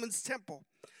Solomon's temple.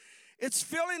 It's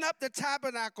filling up the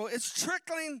tabernacle. It's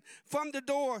trickling from the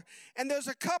door. And there's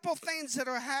a couple things that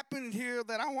are happening here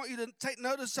that I want you to take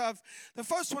notice of. The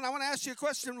first one, I want to ask you a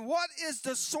question. What is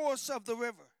the source of the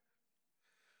river?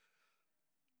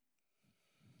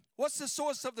 What's the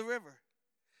source of the river?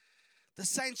 The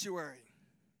sanctuary.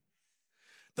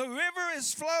 The river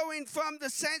is flowing from the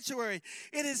sanctuary.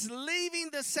 It is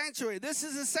leaving the sanctuary. This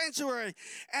is the sanctuary.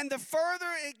 And the further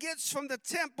it gets from the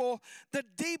temple, the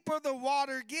deeper the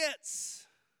water gets.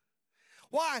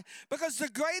 Why? Because the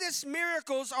greatest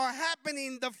miracles are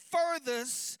happening the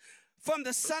furthest from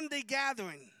the Sunday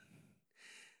gathering.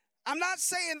 I'm not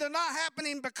saying they're not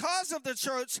happening because of the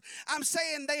church. I'm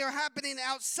saying they are happening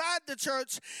outside the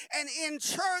church. And in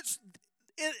church,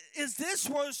 it is this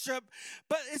worship,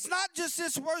 but it's not just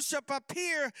this worship up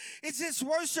here, it's this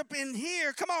worship in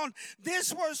here. Come on,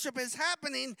 this worship is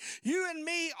happening. You and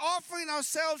me offering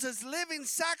ourselves as living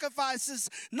sacrifices,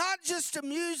 not just to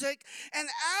music. And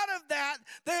out of that,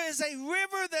 there is a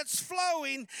river that's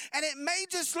flowing, and it may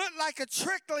just look like a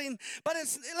trickling, but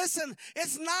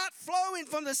it's not flowing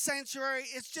from the sanctuary,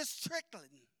 it's just trickling.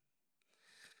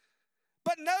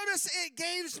 But notice it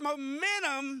gains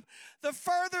momentum the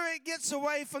further it gets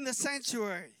away from the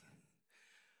sanctuary.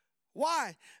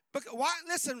 Why? Why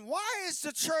is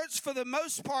the church, for the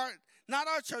most part, not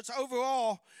our church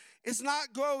overall, is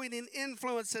not growing in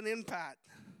influence and impact?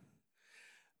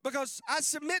 Because I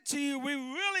submit to you, we're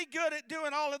really good at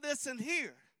doing all of this in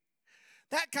here.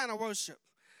 That kind of worship.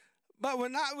 But we're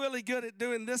not really good at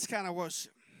doing this kind of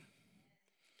worship.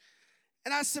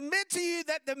 And I submit to you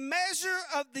that the measure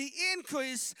of the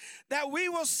increase that we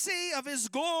will see of his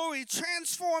glory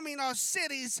transforming our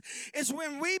cities is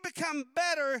when we become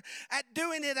better at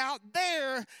doing it out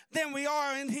there than we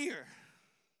are in here.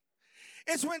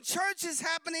 It's when church is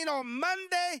happening on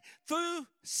Monday through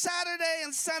Saturday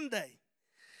and Sunday.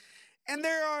 And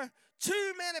there are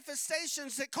two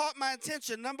manifestations that caught my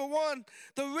attention. Number one,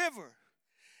 the river.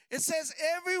 It says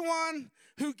everyone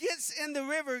who gets in the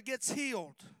river gets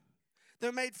healed.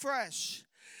 They're made fresh.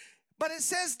 But it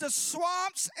says the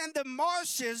swamps and the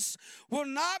marshes will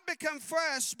not become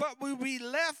fresh, but will be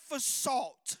left for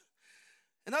salt.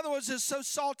 In other words, they're so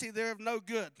salty, they're of no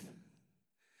good.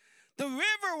 The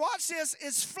river, watch this,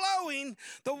 is flowing.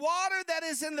 The water that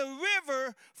is in the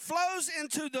river flows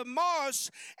into the marsh,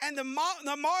 and the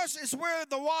marsh is where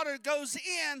the water goes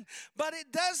in, but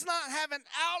it does not have an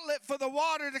outlet for the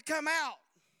water to come out.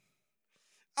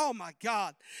 Oh my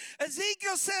God.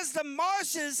 Ezekiel says the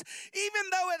marshes, even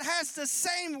though it has the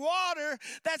same water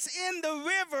that's in the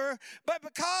river, but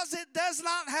because it does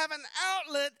not have an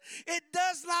outlet, it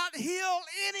does not heal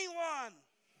anyone.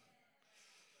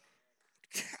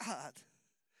 God.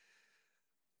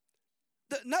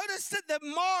 Notice that the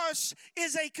marsh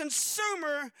is a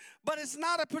consumer, but it's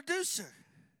not a producer.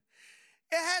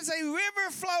 It has a river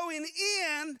flowing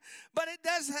in, but it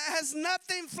has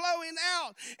nothing flowing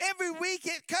out. Every week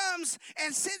it comes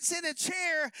and sits in a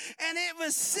chair and it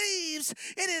receives.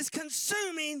 It is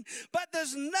consuming, but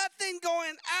there's nothing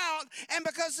going out. And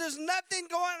because there's nothing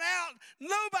going out,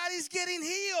 nobody's getting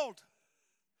healed.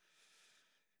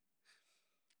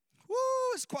 Woo,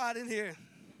 it's quiet in here.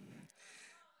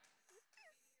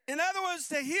 In other words,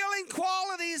 the healing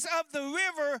qualities of the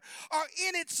river are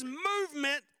in its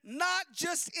movement, not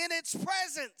just in its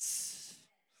presence.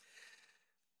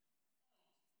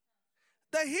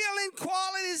 The healing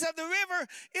qualities of the river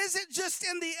isn't just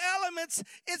in the elements,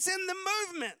 it's in the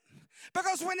movement.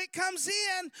 Because when it comes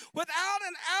in without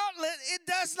an outlet, it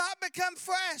does not become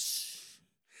fresh.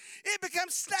 It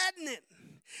becomes stagnant.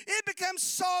 It becomes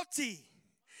salty.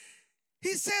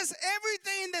 He says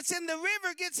everything that's in the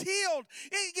river gets healed.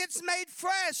 It gets made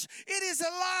fresh. It is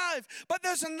alive. But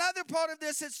there's another part of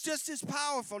this that's just as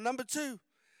powerful. Number 2,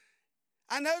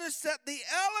 I noticed that the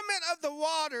element of the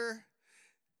water,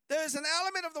 there's an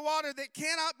element of the water that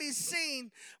cannot be seen,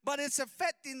 but it's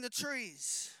affecting the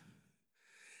trees.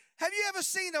 Have you ever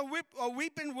seen a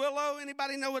weeping willow?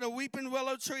 Anybody know what a weeping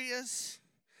willow tree is?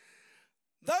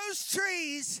 Those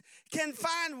trees can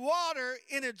find water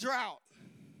in a drought.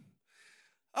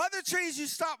 Other trees, you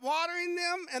stop watering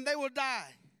them and they will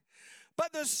die.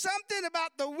 But there's something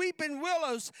about the weeping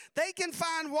willows. They can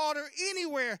find water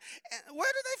anywhere. And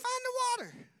where do they find the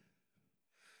water?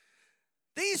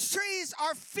 These trees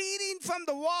are feeding from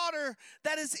the water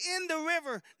that is in the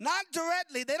river. Not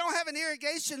directly. They don't have an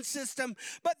irrigation system.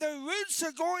 But the roots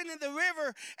are going in the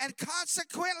river. And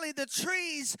consequently, the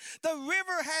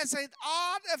river has an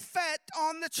odd effect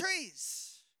on the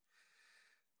trees.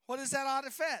 What is that odd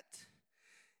effect?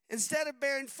 Instead of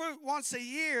bearing fruit once a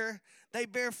year, they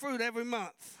bear fruit every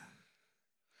month.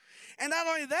 And not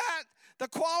only that, the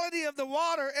quality of the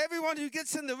water, everyone who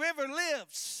gets in the river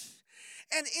lives.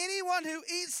 And anyone who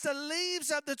eats the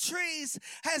leaves of the trees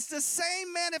has the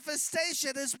same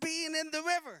manifestation as being in the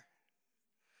river.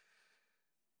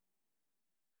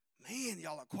 Man,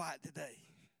 y'all are quiet today.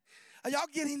 Are y'all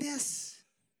getting this?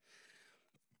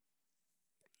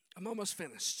 I'm almost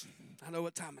finished. I know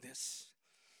what time it is.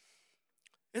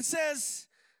 It says,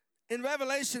 in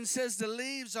Revelation, says the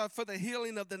leaves are for the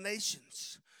healing of the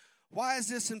nations. Why is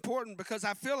this important? Because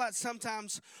I feel like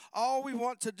sometimes all we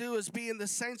want to do is be in the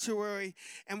sanctuary,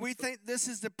 and we think this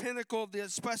is the pinnacle of the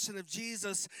expression of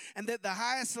Jesus, and that the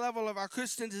highest level of our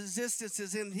Christian existence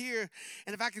is in here.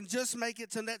 And if I can just make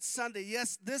it to next Sunday,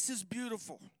 yes, this is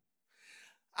beautiful.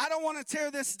 I don't want to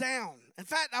tear this down. In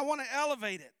fact, I want to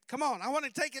elevate it. Come on, I want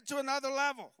to take it to another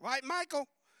level. Right, Michael?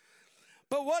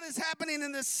 But what is happening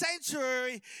in the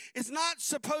sanctuary is not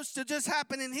supposed to just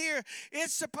happen in here.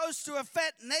 It's supposed to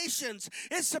affect nations.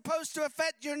 It's supposed to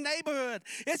affect your neighborhood.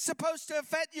 It's supposed to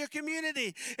affect your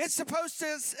community. It's supposed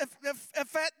to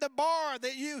affect the bar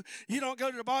that you don't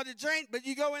go to the bar to drink, but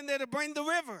you go in there to bring the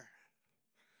river.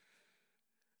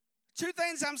 2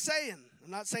 things I'm saying.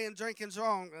 I'm not saying drinking's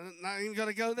wrong. I'm not even going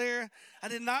to go there. I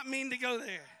did not mean to go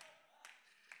there.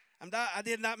 I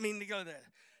did not mean to go there.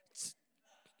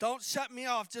 Don't shut me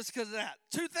off just because of that.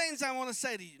 2 things I want to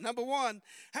say to you. Number 1,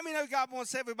 how many know God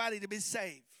wants everybody to be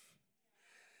saved?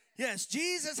 Yes,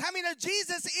 Jesus. How many know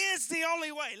Jesus is the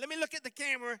only way? Let me look at the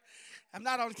camera. I'm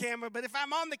not on camera, but if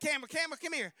I'm on the camera,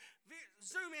 come here.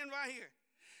 Zoom in right here.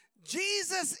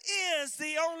 Jesus is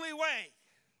the only way.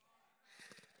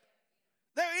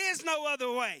 There is no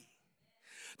other way.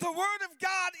 The Word of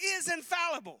God is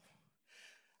infallible.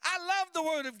 I love the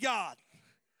Word of God.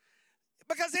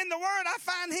 Because in the Word, I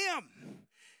find Him.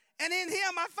 And in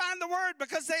Him, I find the Word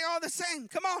because they are the same.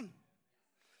 Come on.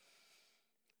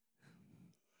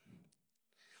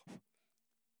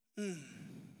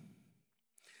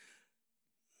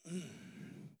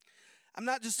 I'm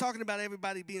not just talking about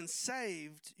everybody being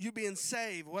saved. You being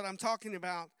saved. What I'm talking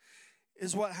about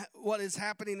is what is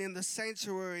happening in the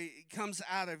sanctuary. It comes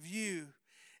out of you,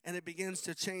 and it begins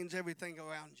to change everything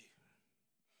around you.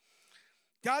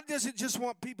 God doesn't just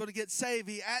want people to get saved.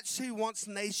 He actually wants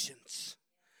nations.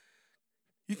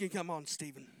 You can come on,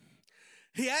 Stephen.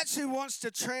 He actually wants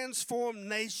to transform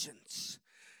nations.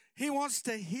 He wants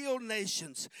to heal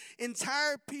nations,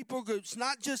 entire people groups,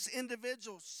 not just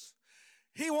individuals.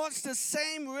 He wants the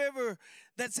same river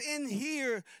that's in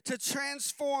here to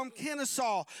transform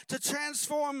Kennesaw, to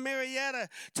transform Marietta,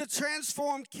 to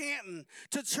transform Canton,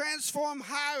 to transform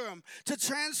Hiram, to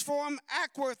transform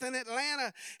Ackworth in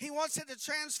Atlanta. He wants it to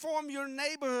transform your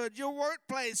neighborhood, your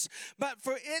workplace. But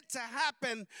for it to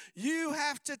happen, you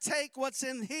have to take what's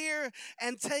in here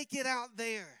and take it out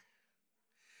there.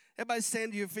 Everybody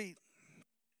stand to your feet.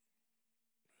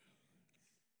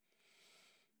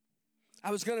 I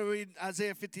was going to read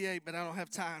Isaiah 58, but I don't have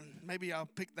time. Maybe I'll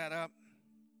pick that up.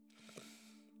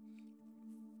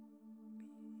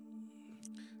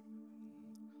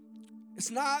 It's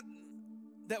not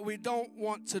that we don't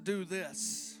want to do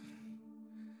this.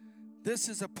 This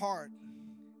is a part.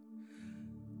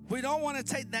 We don't want to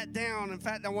take that down. In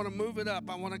fact, I want to move it up.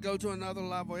 I want to go to another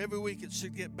level. Every week it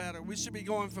should get better. We should be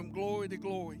going from glory to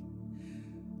glory.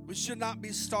 We should not be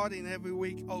starting every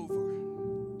week over.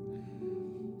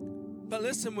 But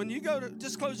listen, when you go to,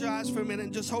 just close your eyes for a minute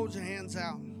and just hold your hands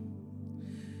out.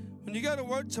 When you go to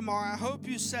work tomorrow, I hope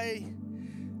you say,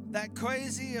 that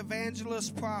crazy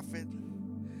evangelist prophet,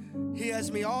 he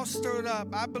has me all stirred up.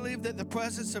 I believe that the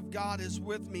presence of God is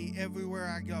with me everywhere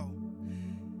I go.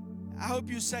 I hope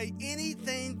you say,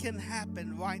 anything can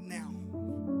happen right now.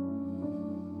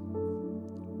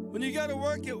 When you go to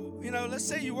work at, let's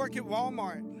say you work at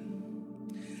Walmart.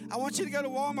 I want you to go to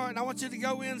Walmart and I want you to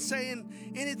go in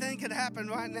saying anything can happen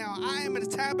right now. I am a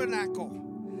tabernacle.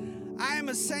 I am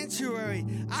a sanctuary.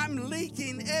 I'm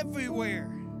leaking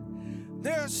everywhere.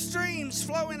 There are streams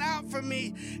flowing out from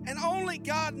me, and only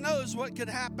God knows what could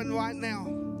happen right now.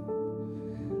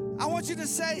 I want you to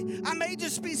say, I may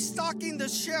just be stocking the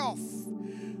shelf,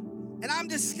 and I'm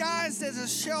disguised as a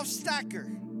shelf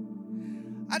stacker.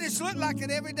 I just look like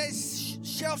an everyday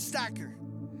shelf stacker.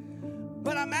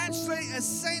 But I'm actually a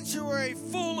sanctuary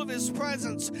full of His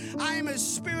presence. I am a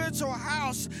spiritual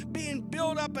house being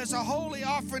built up as a holy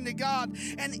offering to God.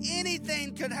 And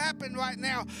anything could happen right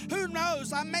now. Who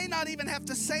knows? I may not even have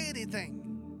to say anything.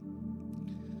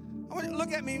 I want you to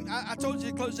look at me. I told you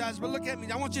to close your eyes, but look at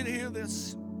me. I want you to hear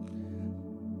this.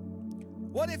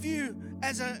 What if you,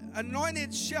 as an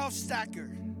anointed shelf stacker,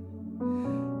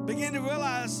 begin to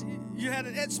realize you had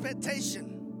an expectation?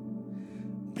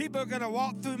 People are going to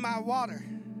walk through my water.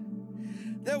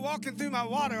 They're walking through my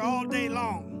water all day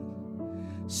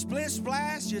long. Splish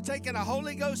splash, you're taking a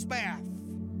Holy Ghost bath.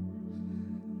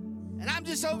 And I'm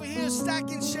just over here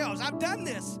stacking shelves. I've done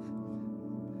this.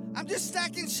 I'm just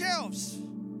stacking shelves.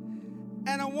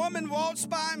 And a woman walks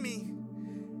by me,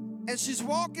 and she's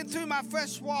walking through my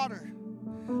fresh water.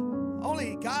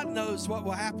 Only God knows what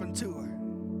will happen to her.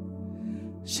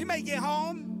 She may get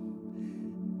home,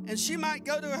 and she might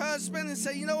go to her husband and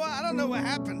say, you know what, I don't know what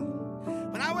happened.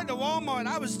 When I went to Walmart,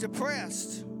 I was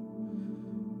depressed.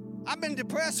 I've been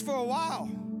depressed for a while.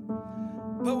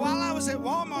 But while I was at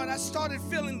Walmart, I started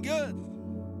feeling good.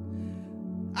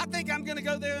 I think I'm going to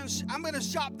go there and I'm going to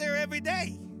shop there every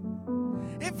day.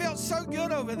 It felt so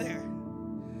good over there.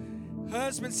 Her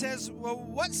husband says, well,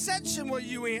 what section were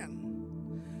you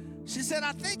in? She said,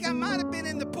 I think I might have been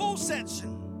in the pool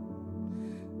section.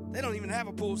 They don't even have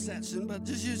a pool section, but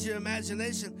just use your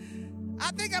imagination.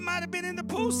 I think I might have been in the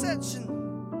pool section.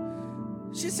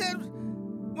 She said,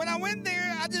 when I went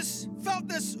there, I just felt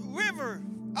this river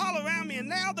all around me, and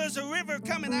now there's a river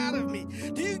coming out of me.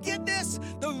 Do you get this?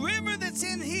 The river that's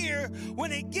in here,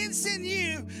 when it gets in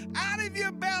you, out of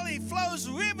your belly flows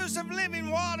rivers of living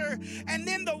water, and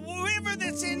then the river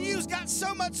that's in you's got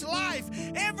so much life.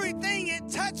 Everything it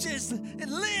touches, it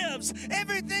lives.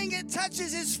 Everything it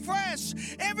touches is fresh.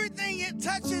 Everything it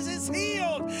touches is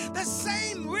healed. The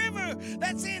same river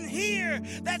that's in here,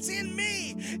 that's in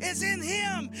me, is in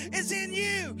Him, is in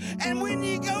you. And when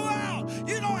you go out,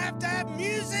 you don't have to have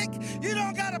music. You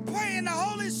don't got to pray in the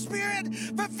Holy Spirit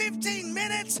for 15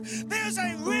 minutes. There's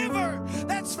a river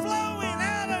that's flowing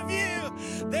out of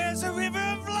you. There's a river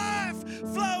of life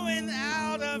flowing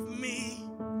out of me.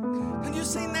 Can you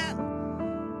sing that?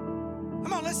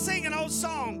 Come on, let's sing an old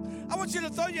song. I want you to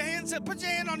throw your hands up. Put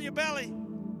your hand on your belly.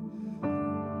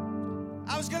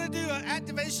 I was going to do an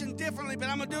activation differently, but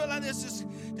I'm going to do it like this.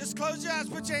 Just close your eyes,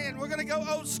 put your hand. We're going to go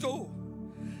old school.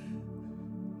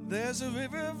 There's a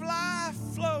river of life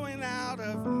flowing out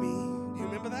of me. Do you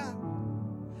remember that?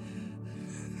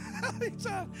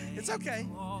 It's okay.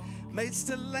 Makes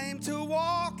the lame to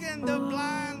walk and the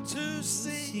blind to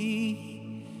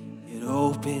see. It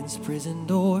opens prison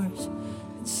doors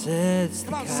and sets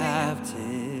the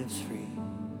captives free.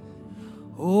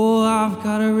 Oh, I've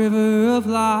got a river of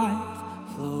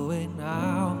life flowing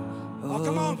out. Oh,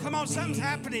 come on, something's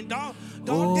happening.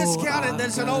 Don't discount it.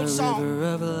 There's an old song.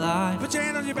 Put your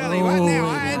hand on your belly right now.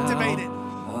 I activate it.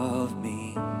 Of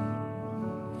me,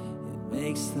 it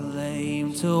makes the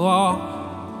lame to walk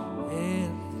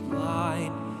and the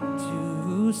blind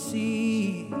to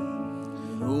see.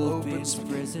 It opens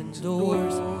prison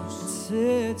doors and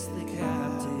sets the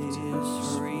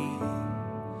captives free.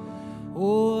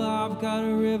 Oh, I've got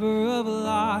a river of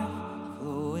life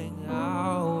flowing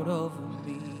out of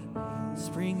me.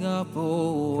 Spring up,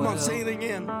 oh well. Come on, sing it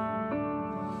again.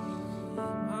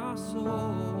 My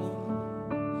soul,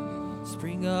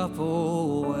 spring up,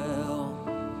 oh well,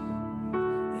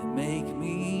 and make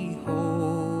me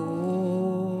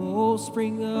whole.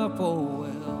 Spring up, oh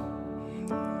well,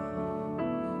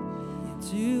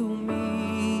 into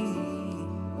me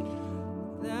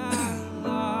that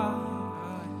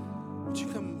light. Would you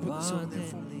come and put this over there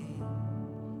for me?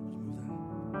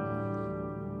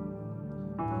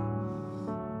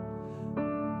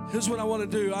 Here's what I want to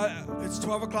do. It's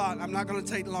 12 o'clock. I'm not going to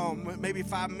take long, maybe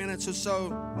 5 minutes or so,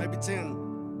 maybe 10.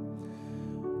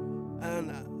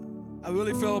 And I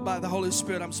really feel by the Holy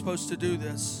Spirit I'm supposed to do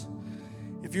this.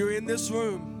 If you're in this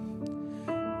room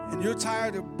and you're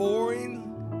tired of boring,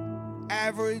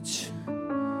 average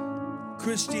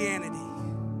Christianity,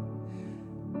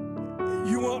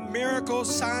 you want miracles,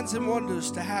 signs, and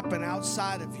wonders to happen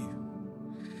outside of you.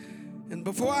 And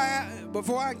before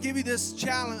I give you this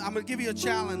challenge, I'm going to give you a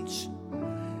challenge.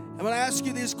 I'm going to ask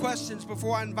you these questions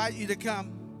before I invite you to come.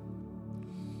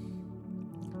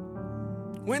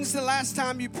 When's the last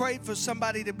time you prayed for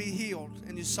somebody to be healed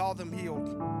and you saw them healed?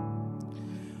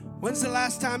 When's the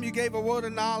last time you gave a word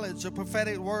of knowledge, a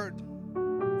prophetic word?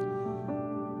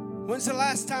 When's the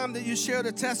last time that you shared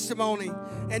a testimony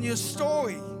and your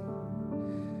story?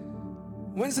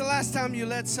 When's the last time you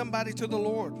led somebody to the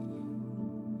Lord?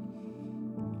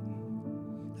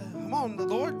 Come on, the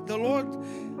Lord,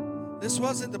 this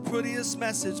wasn't the prettiest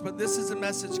message, but this is a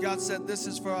message God said this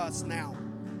is for us now.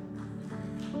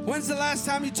 When's the last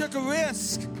time you took a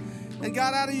risk and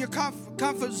got out of your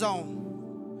comfort zone?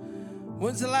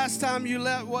 When's the last time you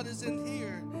let what is in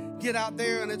here get out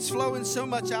there, and it's flowing so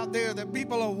much out there that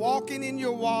people are walking in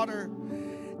your water,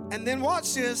 and then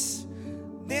watch this,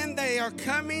 then they are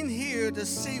coming here to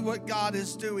see what God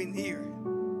is doing here.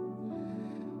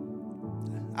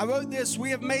 I wrote this: we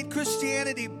have made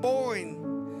Christianity boring,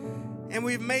 and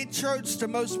we've made church the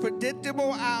most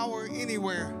predictable hour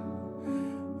anywhere.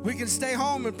 We can stay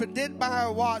home and predict by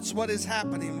our watch what is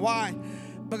happening. Why?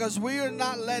 Because we are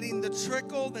not letting the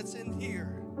trickle that's in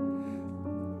here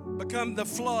become the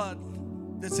flood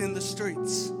that's in the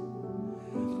streets.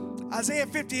 Isaiah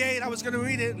 58, I was going to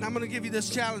read it, and I'm going to give you this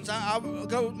challenge. I'll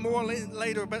go more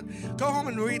later, but go home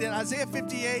and read it. Isaiah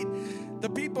 58, the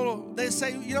people, they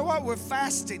say, you know what? We're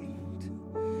fasting.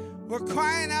 We're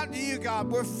crying out to you,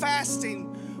 God. We're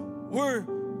fasting. We're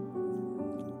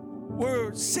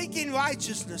seeking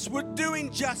righteousness. We're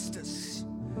doing justice.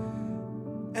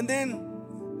 And then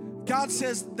God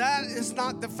says, that is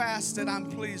not the fast that I'm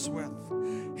pleased with.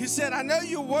 He said, I know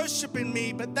you're worshiping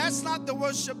me, but that's not the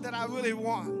worship that I really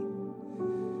want.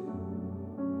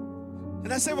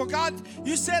 And I said, well, God,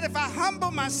 you said if I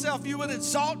humble myself, you would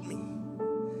exalt me.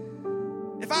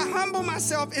 If I humble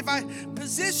myself, if I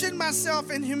position myself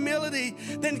in humility,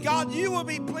 then God, you will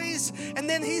be pleased. And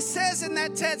then he says in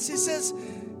that text, he says,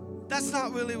 that's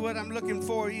not really what I'm looking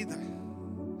for either.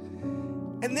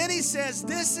 And then he says,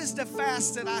 this is the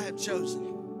fast that I have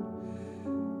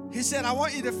chosen. He said, I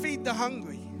want you to feed the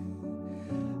hungry.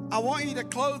 I want you to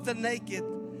clothe the naked.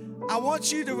 I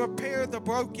want you to repair the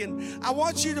broken. I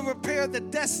want you to repair the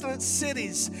desolate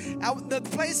cities, the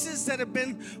places that have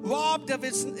been robbed of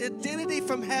its identity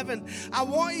from heaven. I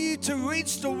want you to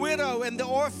reach the widow and the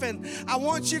orphan. I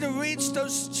want you to reach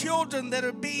those children that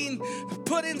are being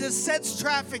put into sex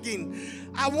trafficking.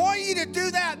 I want you to do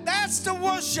that. That's the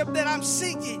worship that I'm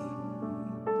seeking.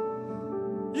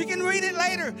 You can read it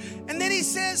later. And then he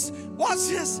says, watch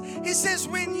this. He says,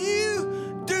 when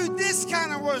you do this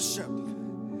kind of worship,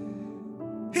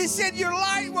 he said, your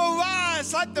light will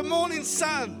rise like the morning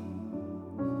sun.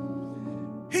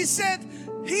 He said,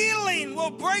 healing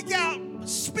will break out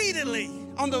speedily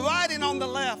on the right and on the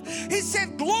left. He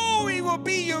said, glory will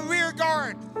be your rear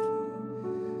guard.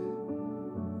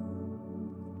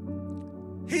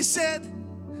 He said,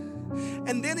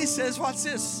 and then he says, watch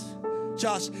this,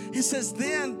 Josh. He says,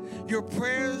 then your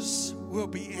prayers will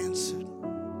be answered.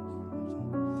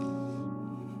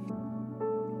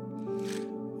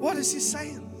 What is he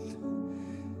saying?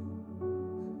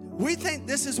 We think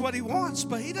this is what he wants,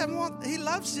 but he doesn't want, he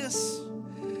loves this.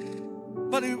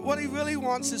 But what he really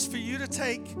wants is for you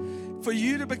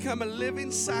to become a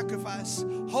living sacrifice,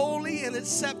 holy and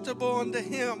acceptable unto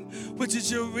him, which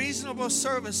is your reasonable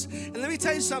service. And let me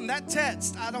tell you something, that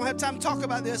text, I don't have time to talk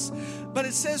about this, but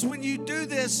it says when you do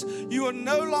this, you are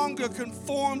no longer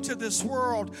conformed to this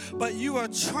world, but you are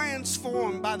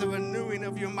transformed by the renewing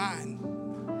of your mind.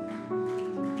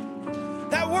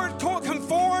 That word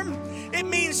conform, it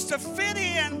means to fit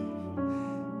in.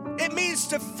 It means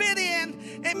to fit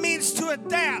in. It means to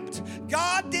adapt.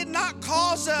 God did not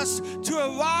cause us to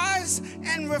arise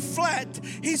and reflect.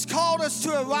 He's called us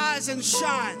to arise and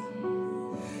shine.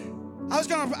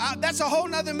 That's a whole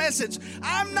nother message.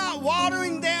 I'm not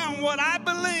watering down what I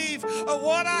believe or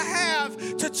what I have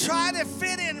to try to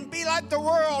fit in and be like the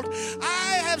world.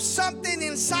 I have something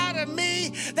inside of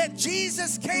me that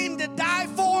Jesus came to die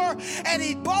for, and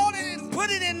he bought it and put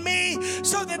it in me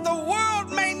so that the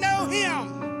world may know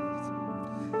him.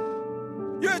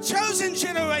 You're a chosen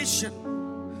generation,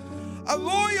 a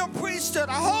royal priesthood,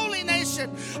 a holy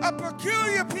nation, a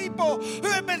peculiar people who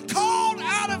have been called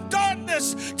out of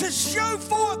darkness to show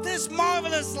forth this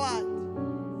marvelous light.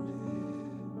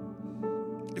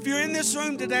 If you're in this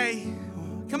room today,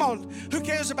 come on, who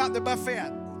cares about the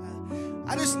buffet?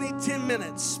 I just need 10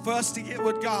 minutes for us to get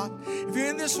with God. If you're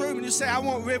in this room and you say, I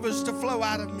want rivers to flow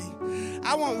out of me.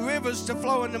 I want rivers to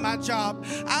flow into my job.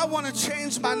 I want to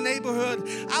change my neighborhood.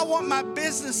 I want my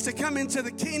business to come into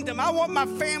the kingdom. I want my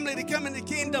family to come into the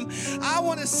kingdom. I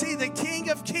want to see the King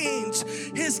of Kings,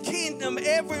 his kingdom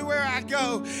everywhere I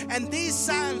go. And these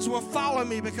signs will follow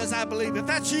me because I believe. If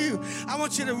that's you, I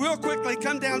want you to real quickly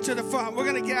come down to the front. We're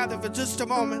going to gather for just a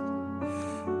moment.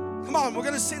 Come on, we're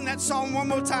going to sing that song one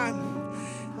more time.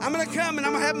 I'm going to come and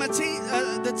I'm going to have my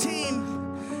the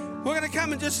team. We're going to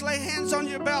come and just lay hands on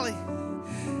your belly.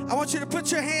 I want you to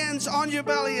put your hands on your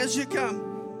belly as you come.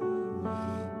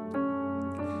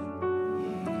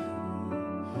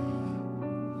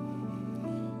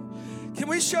 Can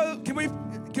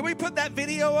we put that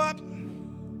video up?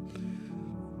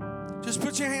 Just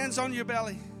put your hands on your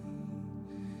belly.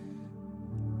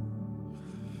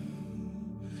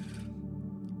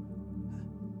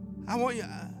 I want you.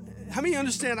 How many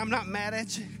understand I'm not mad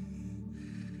at you?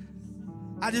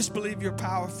 I just believe you're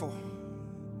powerful.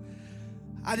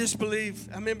 I just believe.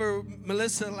 I remember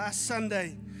Melissa last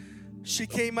Sunday. She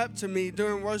came up to me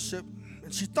during worship,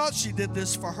 and she thought she did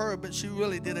this for her, but she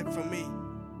really did it for me.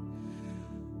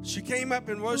 She came up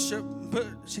in worship.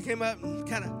 She came up and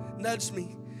kind of nudged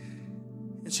me,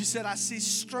 and she said, I see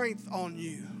strength on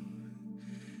you.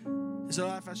 Is it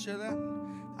all right if I share that?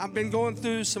 I've been going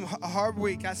through a hard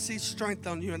week. I see strength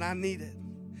on you, and I need it.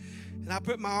 And I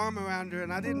put my arm around her,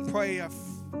 and I didn't pray.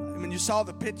 You saw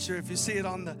the picture. If you see it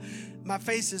my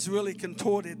face is really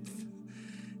contorted.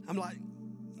 I'm like,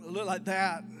 I look like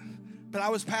that. But I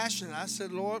was passionate. I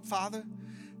said, Lord, Father,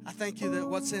 I thank you that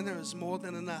what's in her is more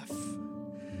than enough.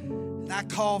 And I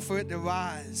call for it to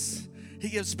rise. He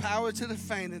gives power to the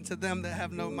faint and to them that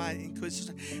have no might.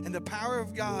 And the power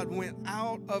of God went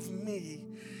out of me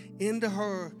into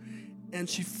her, and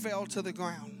she fell to the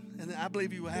ground. And I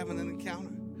believe you were having an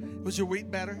encounter. Was your week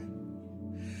better?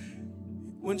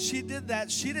 When she did that,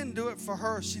 she didn't do it for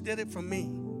her. She did it for me.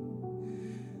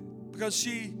 Because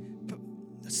Steve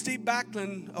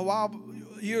Backlund,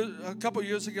 a couple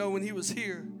years ago when he was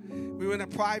here, we were in a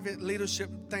private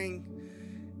leadership thing,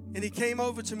 and he came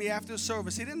over to me after the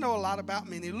service. He didn't know a lot about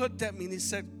me, and he looked at me and he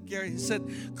said, Gary, he said,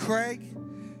 Craig,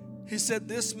 he said,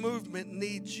 this movement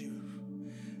needs you.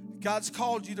 God's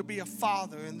called you to be a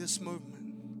father in this movement.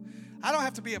 I don't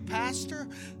have to be a pastor.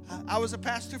 I was a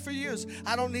pastor for years.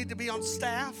 I don't need to be on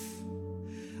staff.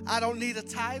 I don't need a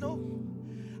title.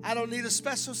 I don't need a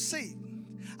special seat.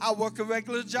 I work a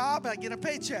regular job. I get a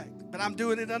paycheck. But I'm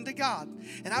doing it unto God.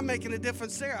 And I'm making a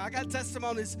difference there. I got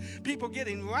testimonies, people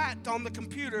getting right on the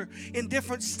computer in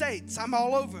different states. I'm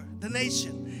all over the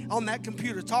nation on that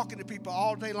computer, talking to people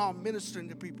all day long, ministering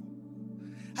to people.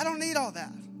 I don't need all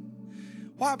that.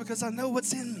 Why? Because I know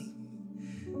what's in me.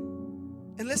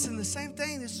 And listen, the same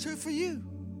thing is true for you.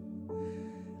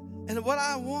 And what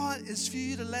I want is for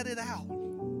you to let it out.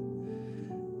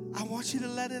 I want you to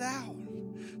let it out.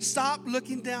 Stop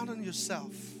looking down on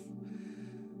yourself.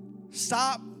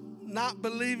 Stop not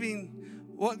believing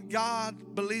what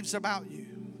God believes about you.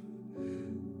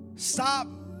 Stop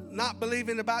not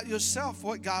believing about yourself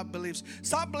what God believes.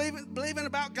 Stop believing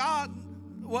about God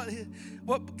what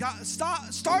God.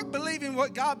 Start believing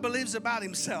what God believes about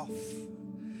himself.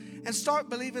 and start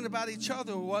believing about each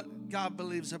other what God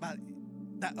believes about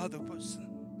that other person.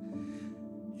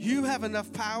 You have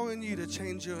enough power in you to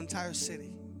change your entire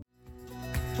city.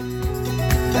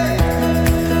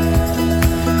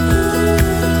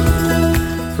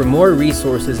 For more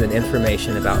resources and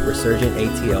information about Resurgent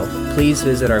ATL, please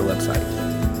visit our website.